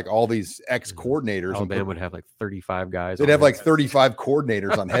hiring like all these ex-coordinators. Alabama would have like 35 guys. They'd have like 35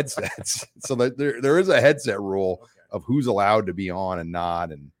 coordinators on headsets. So there is a headset rule of who's allowed to be on and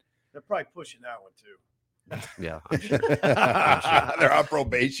not. And they're probably pushing that one too. Yeah. They're on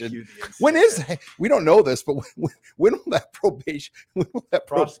probation. We don't know this, but when will that probation?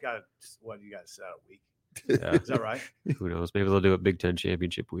 Frost got what you guys said a week. Yeah. Is that right? Who knows? Maybe they'll do it Big Ten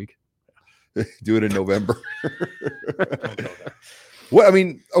championship week. Do it in November. Well, I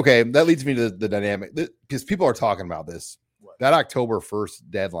mean, okay, that leads me to the dynamic because people are talking about this. That October 1st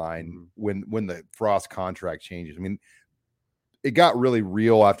deadline when the Frost contract changes. I mean, it got really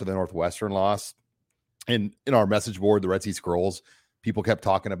real after the Northwestern loss. And in our message board, the Red Sea Scrolls, people kept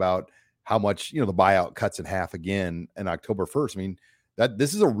talking about how much, the buyout cuts in half again in October 1st. I mean, that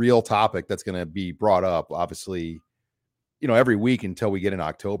this is a real topic that's going to be brought up, obviously, every week until we get in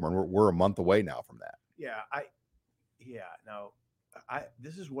October, and we're a month away now from that.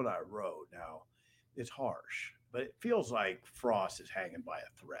 This is what I wrote. Now, it's harsh, but it feels like Frost is hanging by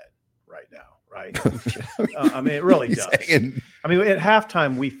a thread right now, right? It really does. At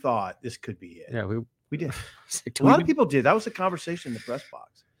halftime, we thought this could be it. Yeah, we did. A lot of people did. That was the conversation in the press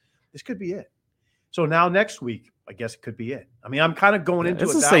box. This could be it. So now next week, I guess it could be it. I'm kind of going into it.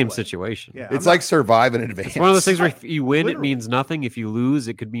 It's the same situation. Yeah, it's like survive in advance. It's one of those things where if you win, it means nothing. If you lose,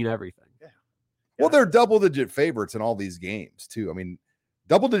 it could mean everything. Yeah. Well, they're double-digit favorites in all these games too.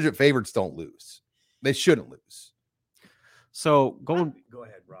 Double-digit favorites don't lose. They shouldn't lose. So go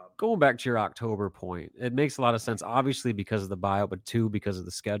ahead, Rob. Going back to your October point, it makes a lot of sense, obviously because of the buyout, but two, because of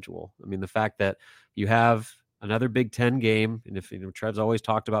the schedule. The fact that you have another Big Ten game, and if Trev's always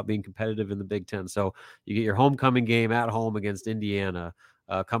talked about being competitive in the Big Ten, so you get your homecoming game at home against Indiana,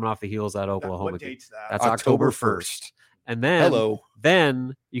 coming off the heels at Oklahoma. What date's that? That's October 1st. And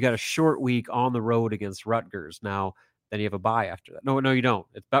then you got a short week on the road against Rutgers. Now, then you have a bye after that. No, you don't.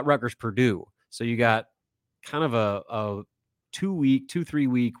 It's about Rutgers-Purdue. So you got kind of a 2-3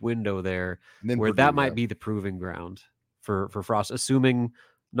 week window there where Purdue, that might be the proving ground for Frost, assuming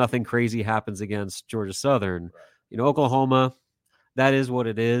nothing crazy happens against Georgia Southern. Right. Oklahoma, that is what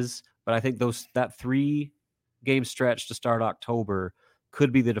it is. But I think that 3-game stretch to start October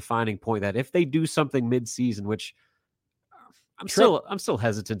could be the defining point, that if they do something mid-season, which I'm still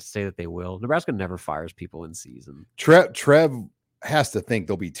hesitant to say that they will. Nebraska never fires people in season. Trev has to think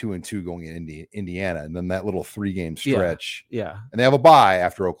they'll be 2-2 going in Indiana, and then that little 3-game stretch. Yeah. And they have a bye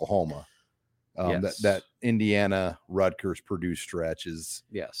after Oklahoma. Yes. That Indiana, Rutgers, Purdue stretch is.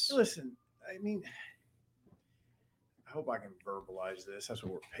 Yes. Listen, I hope I can verbalize this. That's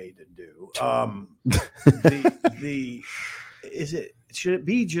what we're paid to do. Should it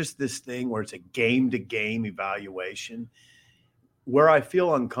be just this thing where it's a game-to-game evaluation? Where I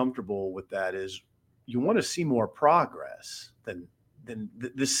feel uncomfortable with that is you want to see more progress than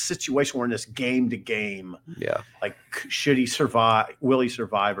this situation. We're in this game to game. Yeah. Like, should he survive? Will he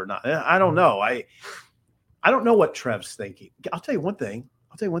survive or not? I don't know. I don't know what Trev's thinking. I'll tell you one thing.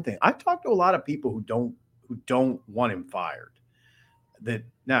 I've talked to a lot of people who don't want him fired. That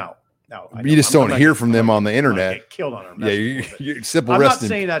now you just don't hear from them on the internet. Get killed on our you're simple. I'm not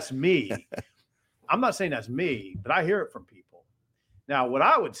saying that's me. But I hear it from people. Now, what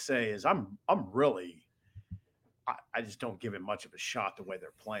I would say is I just don't give it much of a shot the way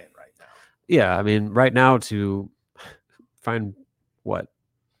they're playing right now. Yeah, right now to find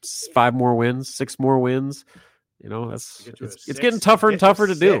 5 more wins, 6 more wins, it's getting tougher and tougher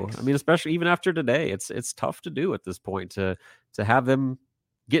to do. Especially even after today, it's tough to do at this point to have them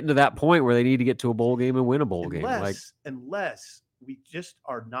get into that point where they need to get to a bowl game and win a bowl game. Unless we just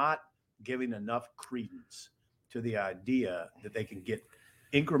are not giving enough credence to the idea that they can get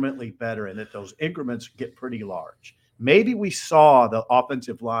incrementally better and that those increments get pretty large. Maybe we saw the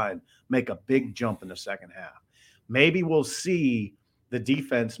offensive line make a big jump in the second half. Maybe we'll see the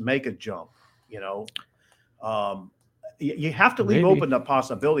defense make a jump. You have to leave open the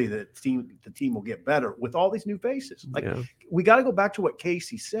possibility that the team will get better with all these new faces. We got to go back to what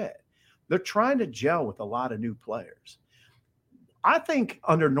Casey said. They're trying to gel with a lot of new players. I think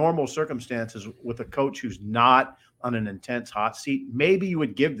under normal circumstances, with a coach who's not on an intense hot seat, maybe you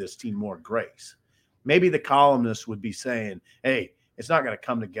would give this team more grace. Maybe the columnists would be saying, hey, it's not going to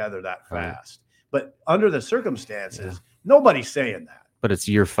come together that fast. Right. But under the circumstances, nobody's saying that. But it's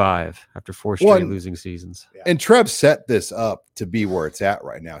year 5 after 4 straight losing seasons. Yeah. And Trev set this up to be where it's at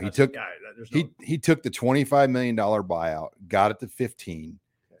right now. He took the $25 million buyout, got it to 15,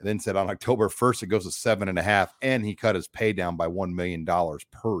 and then said on October 1st, it goes to 7.5, and he cut his pay down by $1 million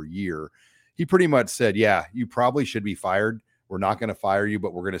per year. He pretty much said, yeah, you probably should be fired. We're not going to fire you,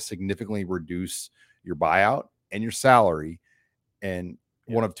 but we're going to significantly reduce your buyout and your salary. And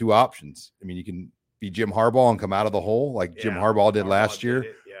one of 2 options. You can be Jim Harbaugh and come out of the hole like Jim Harbaugh did last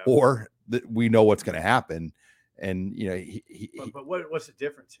year, or we know what's going to happen. And, but what's the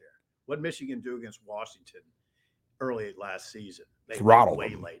difference here? What did Michigan do against Washington early last season? They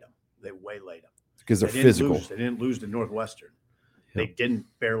waylaid them. They waylaid them because they're physical. They didn't lose to Northwestern. They didn't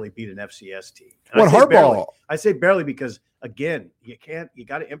barely beat an FCS team. I say barely because, again, you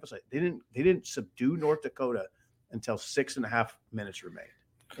got to emphasize they didn't subdue North Dakota until 6.5 minutes remained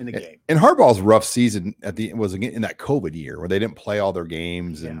in the game. And Harbaugh's rough season was in that COVID year where they didn't play all their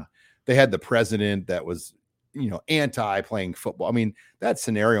games, and they had the president that was anti playing football. That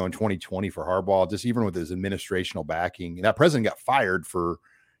scenario in 2020 for Harbaugh, just even with his administrational backing, that president got fired for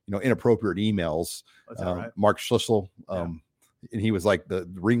inappropriate emails. Right? Mark Schlissel, and he was like the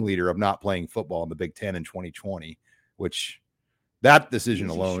ringleader of not playing football in the Big Ten in 2020, which that decision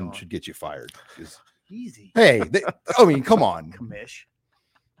Easy, alone Sean. should get you fired. Easy. Hey, I mean, come on. Commish.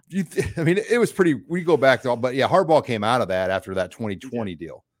 I mean, it was pretty. We go back to all, but yeah, Harbaugh came out of that after that 2020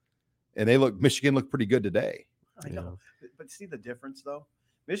 deal, and Michigan looked pretty good today. I know, but see the difference though.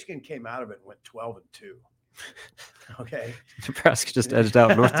 Michigan came out of it and went 12-2. Okay, Nebraska just edged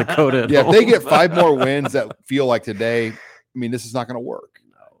out North Dakota. Yeah, if they get 5 more wins that feel like today, I mean, this is not going to work.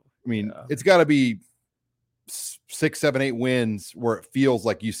 No, I mean, it's got to be 6, 7, 8 wins where it feels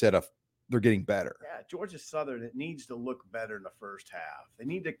like you said they're getting better. Yeah, Georgia Southern, it needs to look better in the first half. They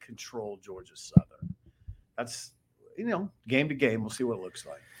need to control Georgia Southern. That's, game to game. We'll see what it looks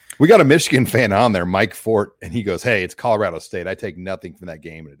like. We got a Michigan fan on there, Mike Fort, and he goes, "Hey, it's Colorado State. I take nothing from that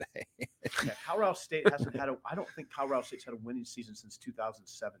game today." Yeah, Colorado State hasn't had I don't think Colorado State's had a winning season since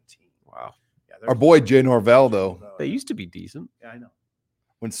 2017. Wow. Yeah, Our boy Jay Norvell, though, They used to be decent. Yeah, I know.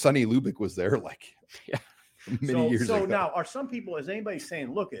 when Sonny Lubick was there, many years ago. So now, are some people, is anybody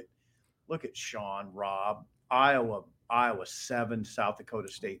saying, look at Sean, Rob, Iowa 7, South Dakota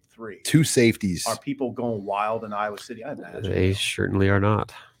State 3. 2 safeties. Are people going wild in Iowa City? I imagine. They certainly are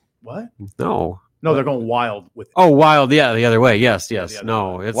not. What? No, they're going wild with it. Oh, wild. Yeah, the other way. Yes. the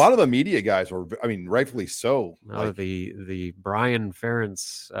No, other it's A lot of the media guys were, I mean, rightfully so. no, the Brian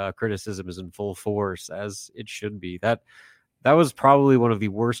Ferentz criticism is in full force, as it should be. That was probably one of the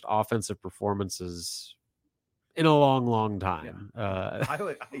worst offensive performances in a long time.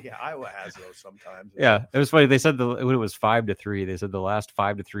 Iowa has those sometimes. Yeah, it was funny. They said when it was 5-3, they said the last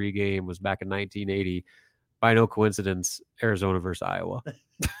 5-3 game was back in 1980. By no coincidence, Arizona versus Iowa.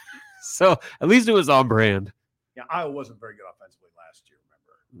 So at least it was on brand. Yeah, Iowa wasn't very good offensively last year,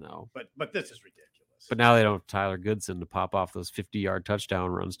 remember? No. But this is ridiculous. But now they don't have Tyler Goodson to pop off those 50-yard touchdown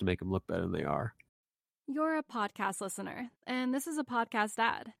runs to make them look better than they are. You're a podcast listener, and this is a podcast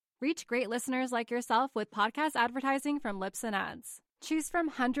ad. Reach great listeners like yourself with podcast advertising from Libsyn Ads. Choose from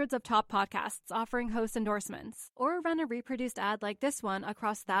hundreds of top podcasts offering host endorsements, or run a reproduced ad like this one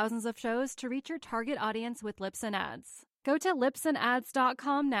across thousands of shows to reach your target audience with Libsyn Ads. Go to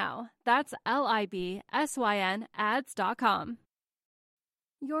libsynads.com now. That's LIBSYN ads.com.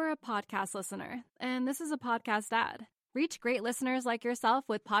 You're a podcast listener, and this is a podcast ad. Reach great listeners like yourself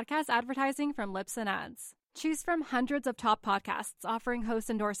with podcast advertising from Libsyn Ads. Choose from hundreds of top podcasts offering host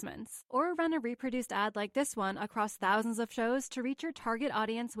endorsements, or run a reproduced ad like this one across thousands of shows to reach your target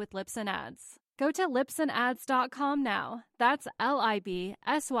audience with Libsyn Ads. Go to libsynads.com now. That's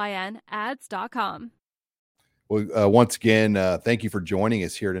LIBSYN ads.com. Well, once again, thank you for joining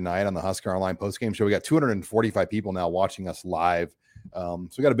us here tonight on the Husker Online postgame show. We got 245 people now watching us live. So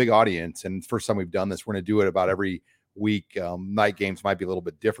we got a big audience, and it's the first time we've done this. We're going to do it about every week. Night games might be a little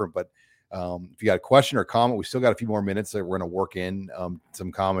bit different, but if you got a question or comment, we still got a few more minutes that we're going to work in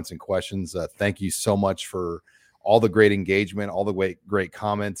some comments and questions. Thank you so much for all the great engagement, all the great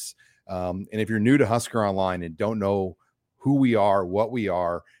comments. And if you're new to Husker Online and don't know who we are, what we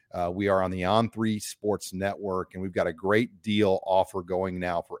are on the On3 Sports Network, and we've got a great deal offer going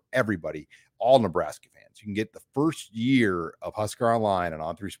now for everybody, all Nebraska fans. You can get the first year of Husker Online and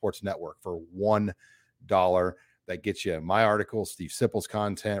On3 Sports Network for $1. That gets you my articles, Steve Sipple's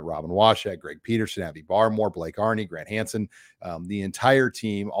content, Robin Washek, Greg Peterson, Abby Barmore, Blake Arney, Grant Hansen, the entire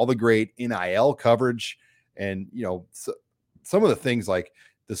team, all the great NIL coverage, and some of the things like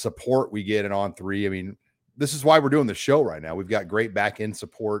the support we get in On3. I mean, this is why we're doing the show right now. We've got great back-end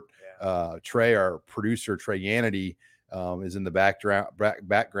support. Trey, our producer, Trey Yannity, is in the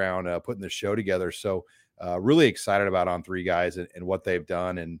background putting the show together. So really excited about On3 guys and what they've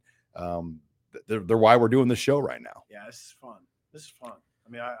done, and they're why we're doing the show right now. Yeah, this is fun. I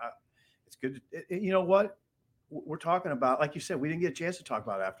mean, it's good. You know what? We're talking about, like you said, we didn't get a chance to talk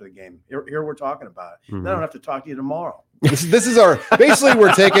about it after the game. Here we're talking about it. Mm-hmm. I don't have to talk to you tomorrow. This is our basically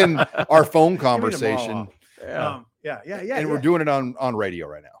we're taking our phone conversation. Yeah. And we're doing it on radio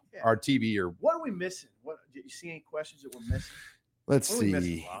right now. Yeah. Our TV or what are we missing? What did you see any questions that we're missing? Let's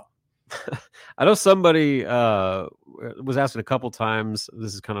see. I know somebody was asking a couple times.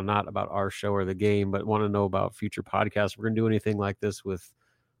 This is kind of not about our show or the game, but want to know about future podcasts. We're going to do anything like this with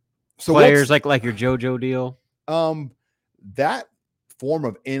players, like your JoJo deal. That form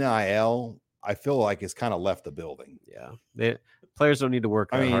of NIL, I feel like has kind of left the building. Yeah, players don't need to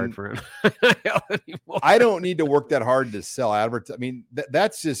work that hard for it anymore. I don't need to work that hard to sell advertising. I mean,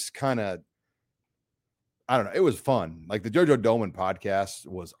 that's just kind of, I don't know. It was fun. Like the JoJo Doman podcast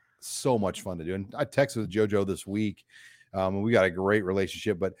was so much fun to do. And I texted with JoJo this week, and we got a great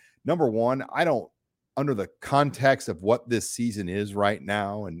relationship. But number one, under the context of what this season is right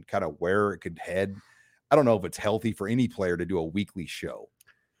now and kind of where it could head, I don't know if it's healthy for any player to do a weekly show.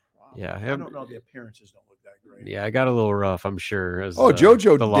 Wow. Yeah, I don't know. The appearances don't look that great. Yeah, I got a little rough, I'm sure. As,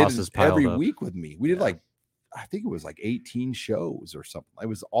 JoJo the losses did every piled up. week with me. We did like, I think it was like 18 shows or something. It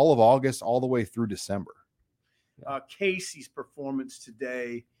was all of August, all the way through December. Casey's performance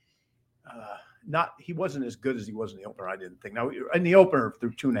today, he wasn't as good as he was in the opener. I didn't think. Now in the opener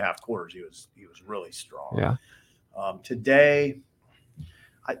through 2.5 quarters, he was really strong. Yeah. Today,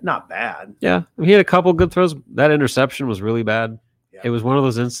 not bad. Yeah, he had a couple good throws. That interception was really bad. Yeah. It was one of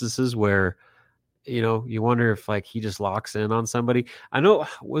those instances where, you wonder if like he just locks in on somebody. I know,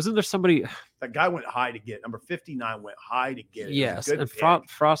 wasn't there somebody? That guy went high to get it. Number 59 went high to get it. Yes, and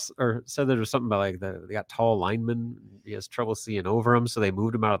Frost said there was something about like they got tall linemen. He has trouble seeing over him, so they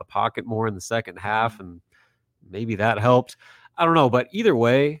moved him out of the pocket more in the second half, and maybe that helped. I don't know, but either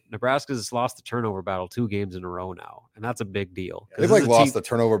way, Nebraska's lost the turnover battle 2 games in a row now, and that's a big deal. They've like lost the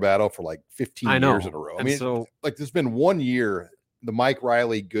turnover battle for like 15 years in a row. I mean, so like there's been 1 year, the Mike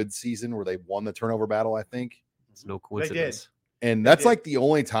Riley good season, where they won the turnover battle, I think. It's no coincidence. And that's like the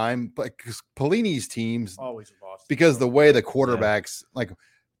only time, but because Pelini's teams always lost because the way the quarterbacks,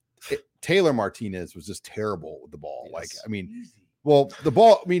 Taylor Martinez was just terrible with the ball. Yes. Like, I mean, well, the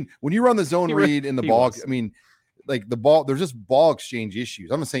ball, I mean, when you run the zone read in the ball, was. I mean, like the ball, there's just ball exchange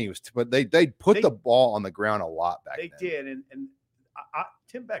issues. I'm not saying it was, but they put the ball on the ground a lot back then. They did. And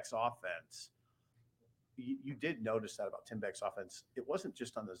Tim Beck's offense, you did notice that about Tim Beck's offense. It wasn't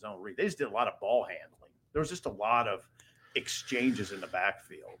just on the zone read. They just did a lot of ball handling. There was just a lot of exchanges in the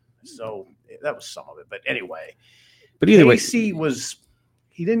backfield. So that was some of it. But anyway, either way,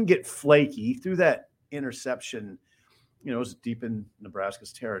 he didn't get flaky. He threw that interception, it was deep in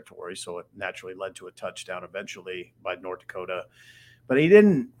Nebraska's territory. So it naturally led to a touchdown eventually by North Dakota. But he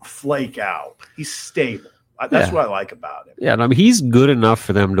didn't flake out. He's stable. That's what I like about him. Yeah, I mean, he's good enough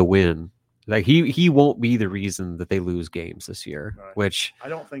for them to win. Like he won't be the reason that they lose games this year, Right. which I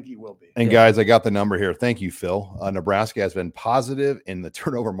don't think he will be. And guys, I got the number here. Thank you, Phil. Nebraska has been positive in the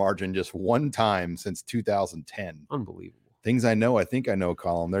turnover margin just 1 time since 2010. Unbelievable. Things I know, I think I know,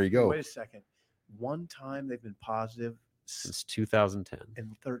 column. There you go. Wait a second. 1 time they've been positive since 2010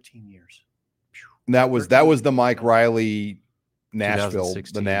 in 13 years. And that was the Mike Riley Nashville,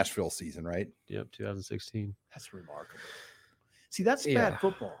 2016. the Nashville season, right? Yep, 2016. That's remarkable. See, that's bad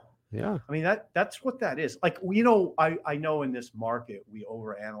football. Yeah. I mean, that's what that is. Like, I know in this market, we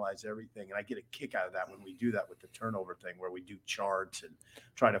overanalyze everything. And I get a kick out of that when we do that with the turnover thing, where we do charts and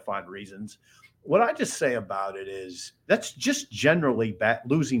try to find reasons. What I just say about it is that's just generally bad.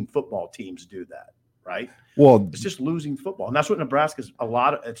 Losing football teams do that, right? Well, it's just losing football. And that's what Nebraska's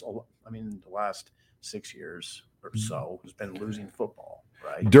the last 6 years or so has been losing football,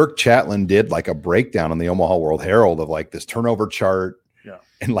 right? Dirk Chatelain did like a breakdown on the Omaha World Herald of like this turnover chart. Yeah.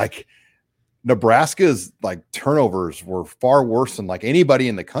 And like Nebraska's like turnovers were far worse than like anybody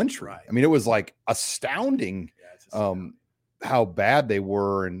in the country. Right. I mean, it was like astounding, how bad they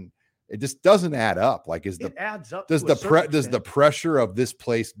were. And it just doesn't add up. Like, it adds up. Does the pressure of this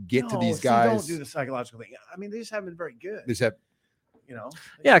place get to these guys? Don't do the psychological thing. I mean, they just haven't been very good. They just have,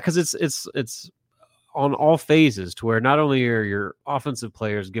 Yeah, because it's on all phases, to where not only are your offensive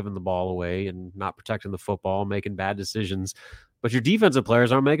players giving the ball away and not protecting the football, making bad decisions, but your defensive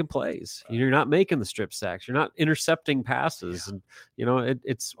players aren't making plays. Right. You're not making the strip sacks. You're not intercepting passes, and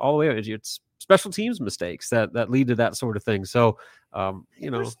it's all the way. It's special teams mistakes that lead to that sort of thing. So,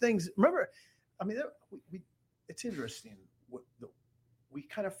 there's things. Remember, I mean, it's interesting. We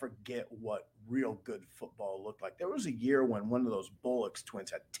kind of forget what real good football looked like. There was a year when one of those Bullocks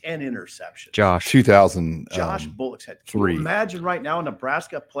twins had 10 interceptions. Josh 2000. Josh Bullocks had 3. Imagine right now a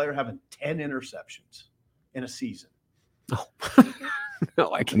Nebraska player having 10 interceptions in a season. Oh.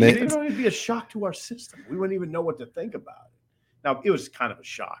 No, I can't. It would be a shock to our system. We wouldn't even know what to think about it. Now, it was kind of a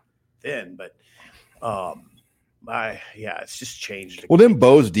shock then, but it's just changed. Well, then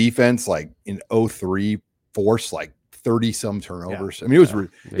Bo's defense, like in 2003, forced like 30 some turnovers. Yeah. I mean,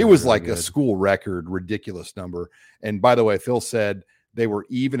 it was like a school record, ridiculous number. And by the way, Phil said they were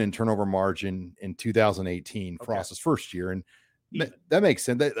even in turnover margin in 2018, Frost's first year. And that makes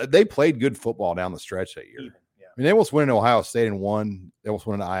sense. They played good football down the stretch that year. I mean, they almost went into Ohio State and won. They almost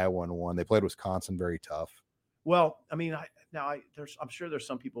went into Iowa and won. They played Wisconsin very tough. Well, I mean, I'm sure there's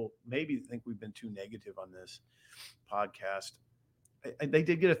some people maybe think we've been too negative on this podcast. They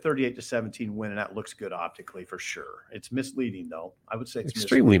did get a 38-17 win, and that looks good optically for sure. It's misleading, though. I would say it's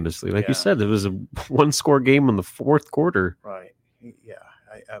extremely misleading. Like you said, it was a 1-score game in the fourth quarter. Right. Yeah.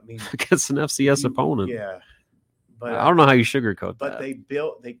 I mean, against an FCS opponent. Yeah. But I don't know how you sugarcoat but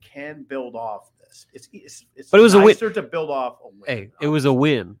that. They can build off this. this. It's but it was nicer a win to build off a win. Hey, it was a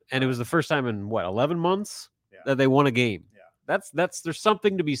win, and it was the first time in 11 months that they won a game. Yeah. There's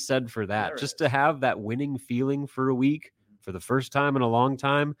something to be said for that. Just to have that winning feeling for a week for the first time in a long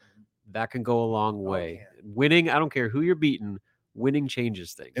time, that can go a long way. Winning, I don't care who you're beating, winning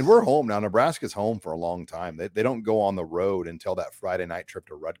changes things. And we're home now. Nebraska's home for a long time. They don't go on the road until that Friday night trip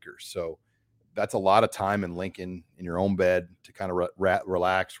to Rutgers. So that's a lot of time in Lincoln in your own bed to kind of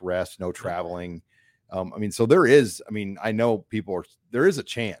relax, rest, no traveling. So I know there is a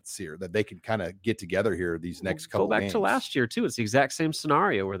chance here that they can kind of get together here these next couple Go back games. to last year too. It's the exact same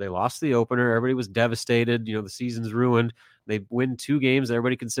scenario where they lost the opener. Everybody was devastated. The season's ruined. They win 2 games that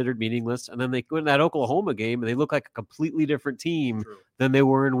everybody considered meaningless. And then they go in that Oklahoma game and they look like a completely different team than they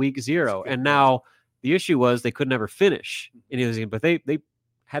were in week 0. And now the issue was they could never finish any of those games, but they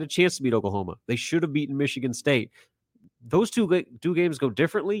had a chance to beat Oklahoma. They should have beaten Michigan State. Those two games go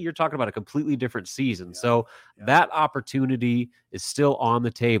differently. You're talking about a completely different season. So that opportunity is still on the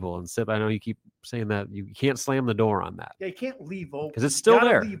table. And Sip, I know you keep saying that you can't slam the door on that. Yeah, you can't leave open because it's still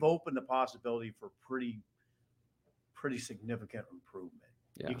there. Leave open the possibility for pretty significant improvement.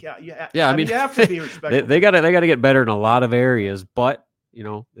 Yeah. You have to be respectful. they got to get better in a lot of areas, but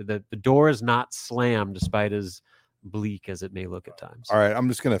the door is not slammed, despite as bleak as it may look at times. All right, I'm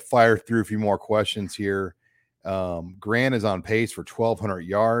just going to fire through a few more questions here. Grant is on pace for 1,200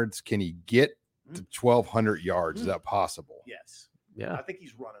 yards. Can he get to 1,200 yards? Is that possible? Yes. Yeah. I think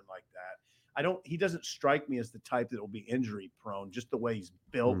he's running like that. He doesn't strike me as the type that will be injury prone, just the way he's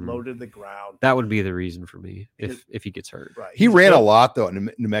built, loaded the ground. That would be the reason for me if he gets hurt. Right. He ran a lot though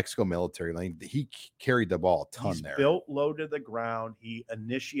in New Mexico military lane. He carried the ball a ton there. Built, loaded the ground. He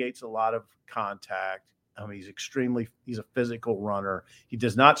initiates a lot of contact. He's a physical runner. He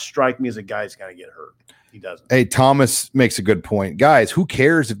does not strike me as a guy who's going to get hurt. He doesn't. Hey, Thomas makes a good point. Guys, who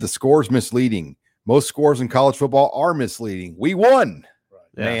cares if the score's misleading? Most scores in college football are misleading. We won.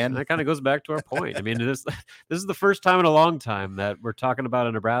 Yeah, man. That kind of goes back to our point. I mean, this is the first time in a long time that we're talking about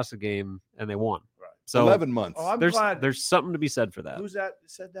a Nebraska game and they won. Right. So 11 months. Oh, there's something to be said for that. Who's that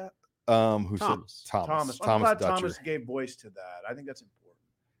said that? Thomas. Thomas. I'm glad Dutcher. Thomas gave voice to that. I think that's important.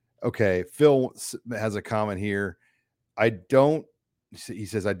 Okay, Phil has a comment here. He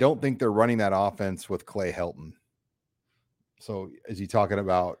says, I don't think they're running that offense with Clay Helton. So is he talking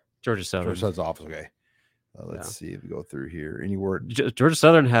about Georgia Southern? Georgia Southern's offense. Okay. Let's see if we go through here. Any word? Georgia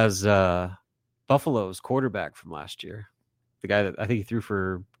Southern has Buffalo's quarterback from last year. The guy that I think he threw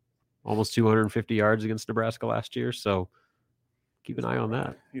for almost 250 yards against Nebraska last year. So keep an eye on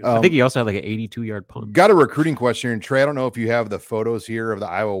that. I think he also had like an 82-yard punt. Got a recruiting question here. And Trey, I don't know if you have the photos here of the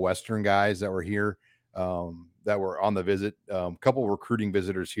Iowa Western guys that were here, that were on the visit. A couple of recruiting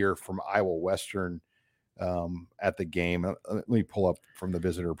visitors here from Iowa Western at the game. Let me pull up from the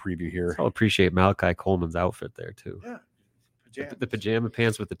visitor preview here. I'll appreciate Malachi Coleman's outfit there too. Yeah. The pajama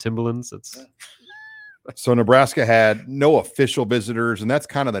pants with the Timberlands. So Nebraska had no official visitors, and that's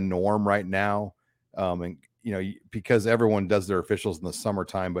kind of the norm right now. Because everyone does their officials in the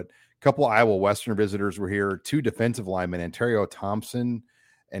summertime, but a couple of Iowa Western visitors were here. 2 defensive linemen, Ontario Thompson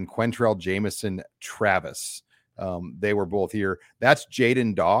and Quentrell Jamison Travis. They were both here. That's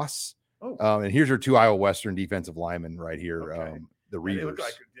Jaden Doss. And here's your 2 Iowa Western defensive linemen right here. Okay. The Reavers. They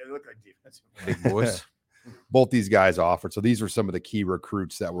look like defensive Big boys. Both these guys offered. So these were some of the key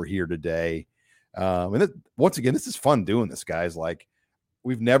recruits that were here today. Once again, this is fun doing this, guys. Like,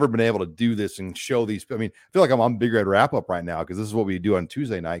 we've never been able to do this and show these. I mean, I feel like I'm on Big Red Wrap Up right now because this is what we do on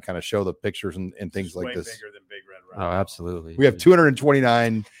Tuesday night, kind of show the pictures and things like this. Bigger than Big Red Wrap Oh, Up. absolutely. We have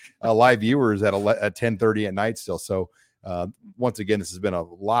 229 live viewers at 10:30 at night still. So once again, this has been a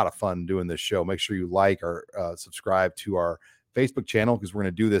lot of fun doing this show. Make sure you like or subscribe to our Facebook channel because we're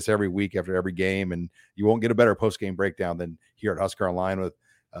going to do this every week after every game, and you won't get a better post-game breakdown than here at Husker Online with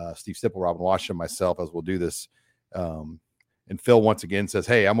Steve Sipple, Robin Washington, myself, as we'll do this. And Phil once again says,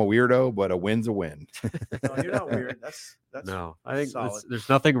 "Hey, I'm a weirdo, but a win's a win." No, you're not weird. That's no. I think solid. there's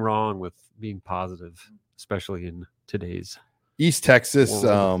nothing wrong with being positive, especially in today's East Texas,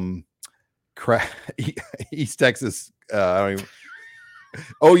 world. East Texas.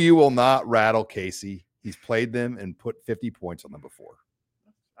 OU will not rattle Casey. He's played them and put 50 points on them before.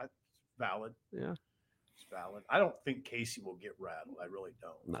 Valid. Yeah. It's valid. I don't think Casey will get rattled. I really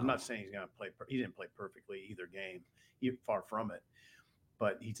don't. No. I'm not saying he's going to play. He didn't play perfectly either game. Far from it.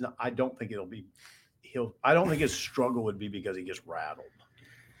 But he's not. I don't think it'll be. I don't think his struggle would be because he gets rattled.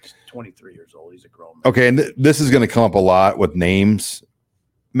 He's 23 years old. He's a grown man. Okay, and this is going to come up a lot with names.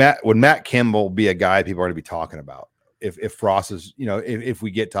 Would Matt Campbell be a guy people are going to be talking about if Frost is, if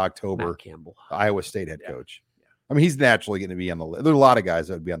we get to October? Matt Campbell, Iowa State head coach. I mean, he's naturally going to be on the list. There's a lot of guys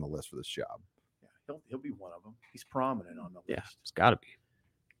that would be on the list for this job. Yeah. he'll be one of them. He's prominent on the list. Yeah, it's got to be.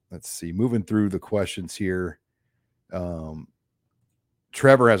 Let's see. Moving through the questions here.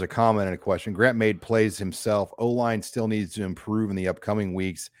 Trevor has a comment and a question. Grant made plays himself. O-line still needs to improve in the upcoming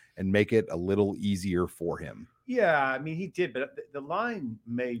weeks and make it a little easier for him. Yeah, I mean, he did, but the line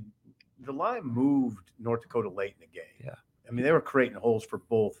moved North Dakota late in the game. Yeah. I mean, they were creating holes for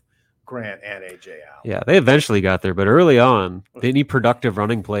both Grant and A.J. Allen. Yeah, they eventually got there, but early on, any productive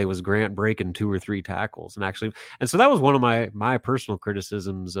running play was Grant breaking 2 or 3 tackles. And so that was one of my personal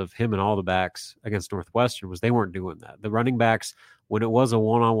criticisms of him and all the backs against Northwestern was they weren't doing that. The running backs, when it was a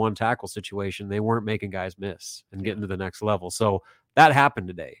one-on-one tackle situation, they weren't making guys miss and getting to the next level. So that happened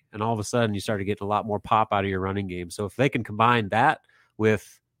today, and all of a sudden you started getting a lot more pop out of your running game. So if they can combine that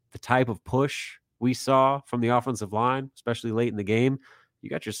with the type of push we saw from the offensive line, especially late in the game, you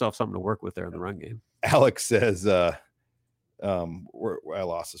got yourself something to work with there in the run game. Alex says, I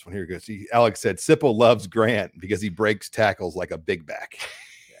lost this one. Here it goes. Alex said, Sipple loves Grant because he breaks tackles like a big back.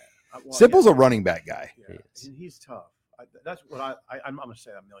 Yeah. Sipple's a running back guy. Yeah. And he's tough. That's what I'm going to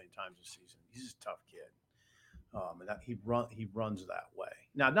say that a million times this season. He's just a tough kid. And that he runs that way.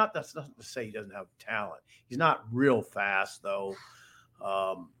 Now, that's not to say he doesn't have talent. He's not real fast though.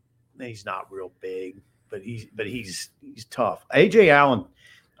 He's not real big, but he's tough. A.J. Allen,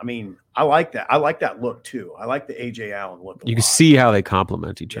 I mean, I like that. I like that look too. I like the A.J. Allen look. You can see how they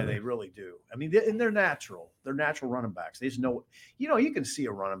complement each other. Yeah, they really do. I mean, they're natural. They're natural running backs. They just know. You can see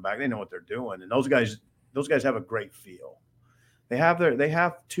a running back. They know what they're doing, and those guys have a great feel. They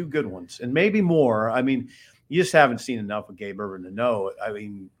have 2 good ones, and maybe more. I mean, you just haven't seen enough of Gabe Ervin to know. I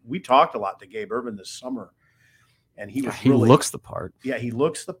mean, we talked a lot to Gabe Ervin this summer. And he looks the part. Yeah, he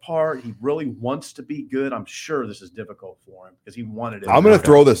looks the part. He really wants to be good. I'm sure this is difficult for him because he wanted it. I'm going to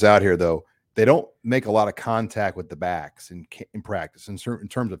throw this out here, though. They don't make a lot of contact with the backs in practice in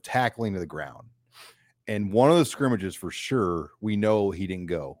terms of tackling to the ground. And one of the scrimmages, for sure, we know he didn't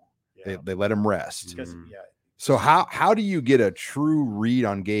go. Yeah. They let him rest. So how do you get a true read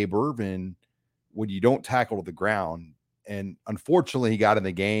on Gabe Ervin when you don't tackle to the ground? And unfortunately, he got in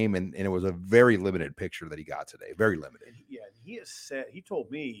the game, and it was a very limited picture that he got today. Very limited. Yeah, he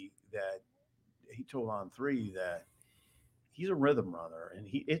told me that he told On3 that he's a rhythm runner, and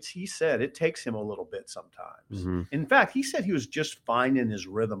he said it takes him a little bit sometimes. Mm-hmm. In fact, he said he was just finding his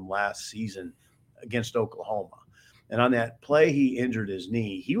rhythm last season against Oklahoma, and on that play he injured his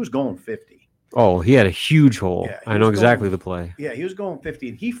knee. He was going 50. Oh, he had a huge hole. Yeah, I know exactly the play. Yeah, he was going 50,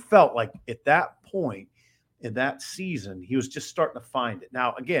 and he felt like at that point in that season, he was just starting to find it.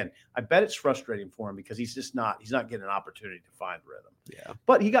 Now, again, I bet it's frustrating for him because he's not getting an opportunity to find rhythm. Yeah.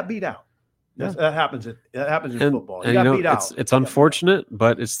 But he got beat out. That happens in football. He got beat out. It's unfortunate,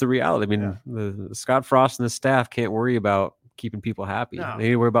 but it's the reality. I mean, the Scott Frost and his staff can't worry about keeping people happy. No. They need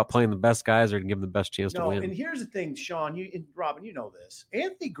to worry about playing the best guys or to give them the best chance to win. And here's the thing, Sean, and Robin, you know this.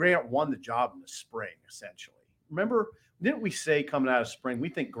 Anthony Grant won the job in the spring, essentially. Remember, didn't we say coming out of spring, we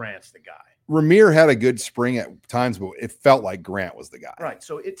think Grant's the guy? Ramir had a good spring at times, but it felt like Grant was the guy. Right.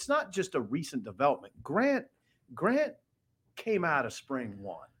 So it's not just a recent development. Grant came out of spring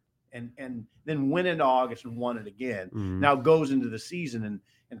one and then went into August and won it again. Mm-hmm. Now goes into the season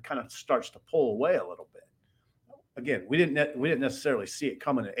and kind of starts to pull away a little bit. Again, we didn't necessarily see it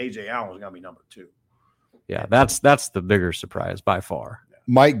coming that A.J. Allen was going to be number 2. Yeah, that's the bigger surprise by far.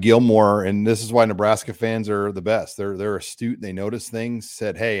 Mike Gilmore, and this is why Nebraska fans are the best. They're astute. They notice things.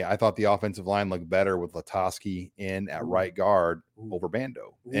 Said, "Hey, I thought the offensive line looked better with Latosky in at right guard over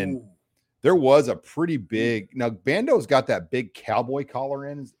Bando." And there was a pretty big. Now Bando's got that big cowboy collar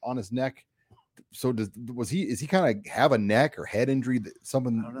on his neck. So is he kind of have a neck or head injury?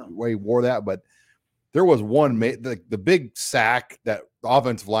 Something where he wore that, but there was one the big sack that the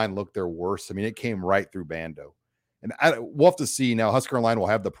offensive line looked their worst. I mean, it came right through Bando. And we'll have to see now. Husker Online will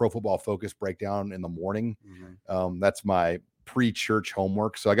have the Pro Football Focus breakdown in the morning. Mm-hmm. That's my pre-church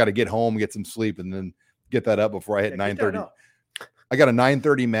homework. So I got to get home, get some sleep, and then get that up before I hit 9:30. I got a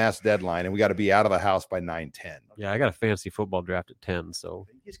 9:30 mass deadline, and we got to be out of the house by 9:10. Yeah, I got a fancy football draft at 10. So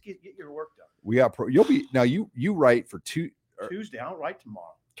just get your work done. We got you'll be now. You write for Tuesday. I'll write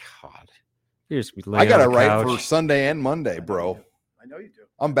tomorrow. God, I got to write for Sunday and Monday, bro. I know you do.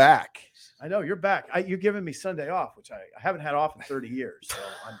 I'm back. I know you're back. You're giving me Sunday off, which I haven't had off in 30 years. So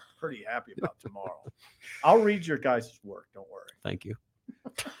I'm pretty happy about tomorrow. I'll read your guys' work. Don't worry. Thank you.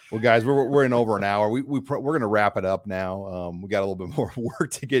 Well, guys, we're in over an hour. We're going to wrap it up now. We got a little bit more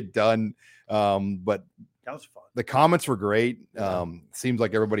work to get done. But that was fun. The comments were great. Seems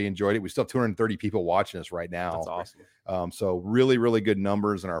like everybody enjoyed it. We still have 230 people watching us right now. That's awesome. So really, really good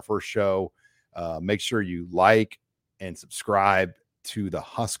numbers in our first show. Make sure you like and subscribe to the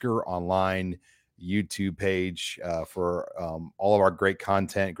Husker Online YouTube page for all of our great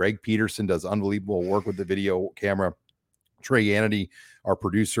content. Greg Peterson does unbelievable work with the video camera. Trey Yannity, our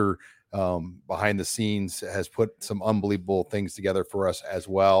producer behind the scenes, has put some unbelievable things together for us as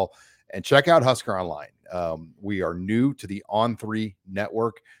well. And check out Husker Online. We are new to the On3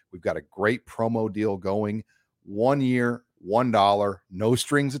 network. We've got a great promo deal going. 1 year, $1, no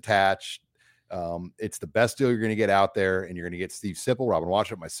strings attached. It's the best deal you're going to get out there, and you're going to get Steve Sipple, Robin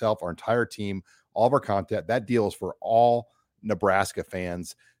Washut, myself, our entire team, all of our content. That deal is for all Nebraska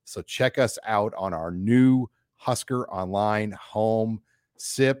fans. So check us out on our new Husker Online home.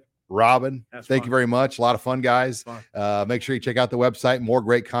 Sip, Robin, thank you very much. A lot of fun, guys. Make sure you check out the website. More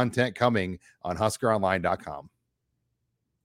great content coming on huskeronline.com.